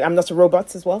called again? I'm Not a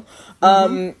Robot as well.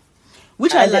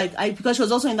 Which I like, because she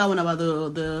was also in that one about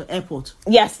the airport.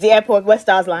 Yes, the airport where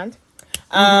stars land.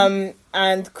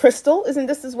 And Crystal is in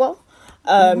this as well.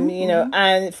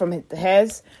 And from the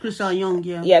Hairs. Crystal Young,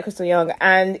 yeah. Yeah, Crystal Young.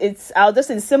 And I'll just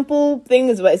say the simple thing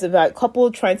is it's about a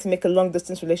couple trying to make a long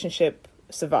distance relationship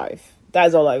survive. That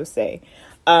is all I would say.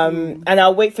 And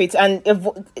I'll wait for it. And if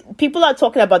people are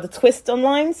talking about the twist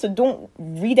online, so don't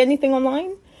read anything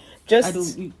online.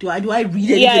 Just do I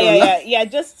read anything online? Yeah.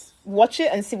 Just watch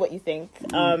it and see what you think.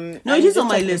 No, it is on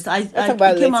my list. It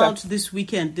came out this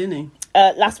weekend, didn't it?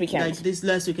 Last weekend. Like this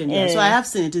last weekend, yeah. So I have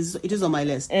seen it. It is on my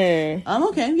list.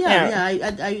 Okay, yeah.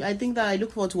 I think that I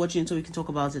look forward to watching it so we can talk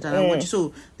about it. And I watch.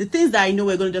 So the things that I know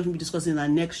we're going to definitely be discussing in our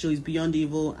next show is Beyond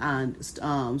Evil and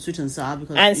Sweet and Sour,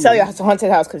 because Sell Your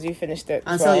Haunted House, because you finished it.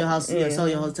 And Sell Your House, Sell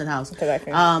Your Haunted House.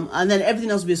 And then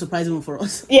everything else will be a surprising one for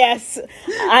us. Yes,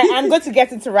 I'm going to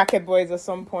get into Racket Boys at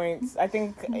some point. I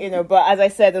think but as I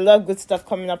said, a lot of good stuff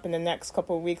coming up in the next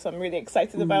couple of weeks. I'm really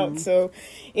excited about. So,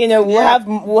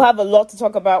 we'll have a lot to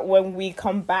talk about when we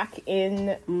come back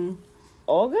in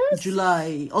August?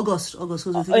 August.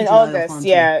 In August,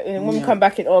 when we come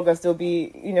back in August, there'll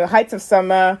be, height of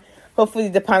summer. Hopefully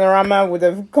the panorama would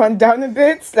have gone down a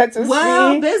bit. Let's just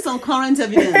see. Based on current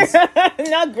evidence.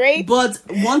 Not great. But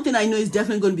one thing I know is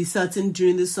definitely going to be certain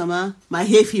during this summer, my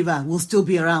hay fever will still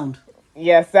be around.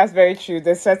 Yes, that's very true.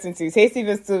 There's certainties. Hay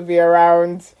fever will still be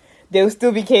around. There'll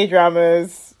still be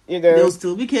K-dramas, There'll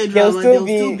still be K-drama. There'll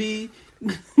still be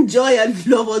joy and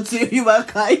love unto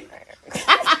humankind.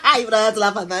 You don't have to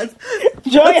laugh at that.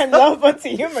 Joy and love unto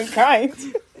humankind.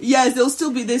 Yes, there'll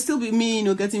still be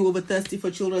me, getting over thirsty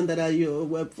for children that are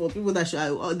for people that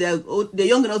they're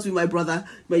young enough to be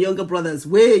my younger brothers,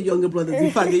 way younger brothers.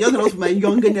 In fact, they're young enough to be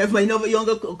my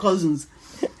younger cousins.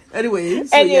 Anyway,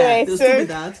 there'll still be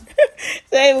that.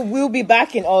 So we'll be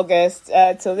back in August.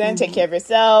 Till then, take care of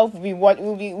yourself.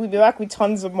 We'll be back with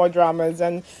tons of more dramas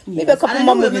and maybe a couple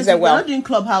more movies as well. We're not doing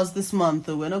Clubhouse this month,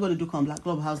 though. We're not going to do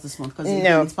Clubhouse this month because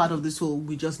it's part of this whole.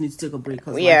 We just need to take a break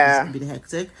because life is a bit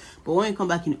hectic. But when we come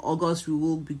back in August, we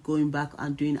will be going back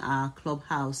and doing our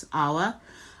Clubhouse hour.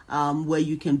 Where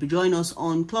you can join us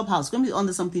on Clubhouse. It's going to be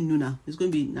under something Noona. It'll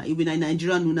be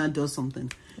Nigerian Noonas does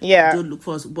something. Yeah. Don't look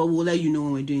for us, but we'll let you know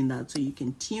when we're doing that so you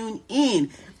can tune in.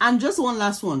 And just one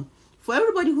last one. For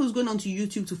everybody who's going onto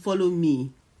YouTube to follow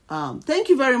me, thank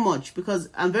you very much, because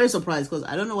I'm very surprised because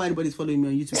I don't know why anybody's following me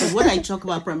on YouTube. Because what I talk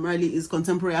about primarily is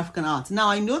contemporary African art. Now,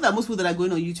 I know that most people that are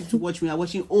going on YouTube to watch me are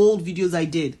watching old videos I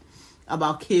did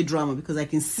about K-drama because I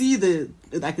can see the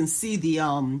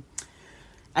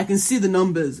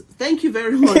numbers. Thank you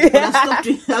very much. But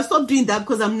I've stopped doing that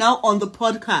because I'm now on the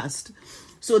podcast.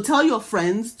 So tell your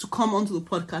friends to come onto the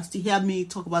podcast to hear me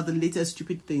talk about the latest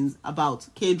stupid things about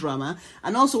K-drama.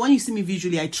 And also, when you see me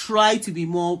visually, I try to be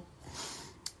more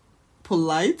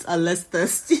polite and less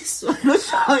thirsty. So I'm not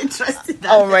sure how interested that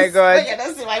is. Oh my god!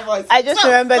 Don't see my voice. I just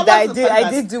remember that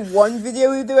I did do one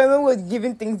video with you. I remember we were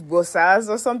giving things bosas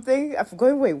or something. I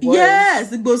forgot what it was. Yes,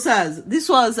 the bosas. This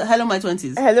was Hello My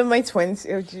 20s. Hello My 20s.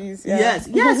 Oh jeez. Yeah.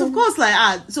 Yes, of course.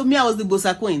 So me, I was the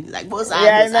bossa queen. Like bossa.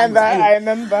 Yeah, I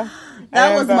remember.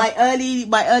 That was my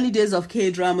early days of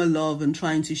K-drama love and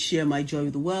trying to share my joy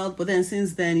with the world. But then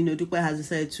since then, Dupe has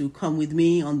decided to come with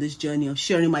me on this journey of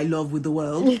sharing my love with the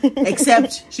world.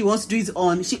 Except she wants to do it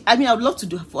on. I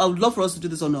would love for us to do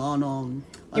this on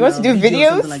you want to do videos?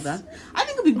 Something like that. I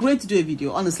think it'd be great to do a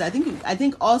video. Honestly, I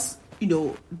think us,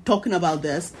 talking about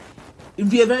this. It'd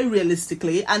be very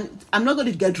realistically, and I'm not going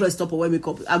to get dressed up or wear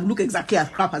makeup. I look exactly as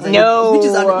crap as I know. Which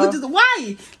is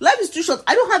why life is too short.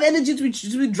 I don't have energy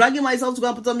to be dragging myself to go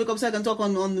and put on makeup so I can talk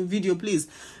on the video, please.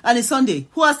 And it's Sunday.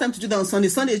 Who has time to do that on Sunday?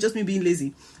 Sunday is just me being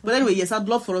lazy. But anyway, yes, I'd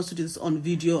love for us to do this on a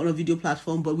video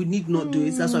platform, but we need not do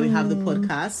it. So that's why we have the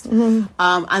podcast.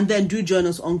 And then do join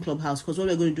us on Clubhouse, because what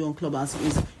we're going to do on Clubhouse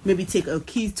is maybe take a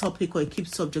key topic or a key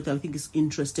subject that I think is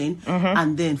interesting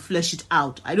and then flesh it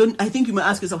out. I think you might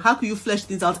ask yourself, how can you flesh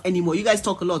things out anymore? You guys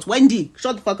talk a lot. Wendy,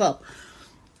 shut the fuck up.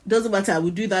 Doesn't matter.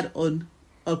 We do that on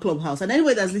a Clubhouse. And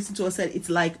anybody that's listening to us said it's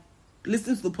like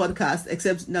listening to the podcast,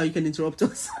 except now you can interrupt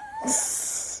us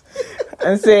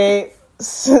and say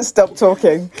stop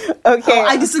talking. Okay.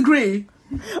 I disagree.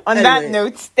 On that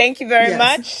note, thank you very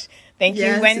much. Thank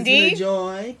you, Wendy. It's been a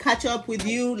joy. Catch up with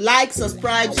you. Like,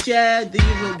 subscribe, share, the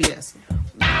usual BS.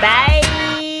 Bye.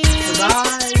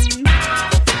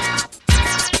 Bye.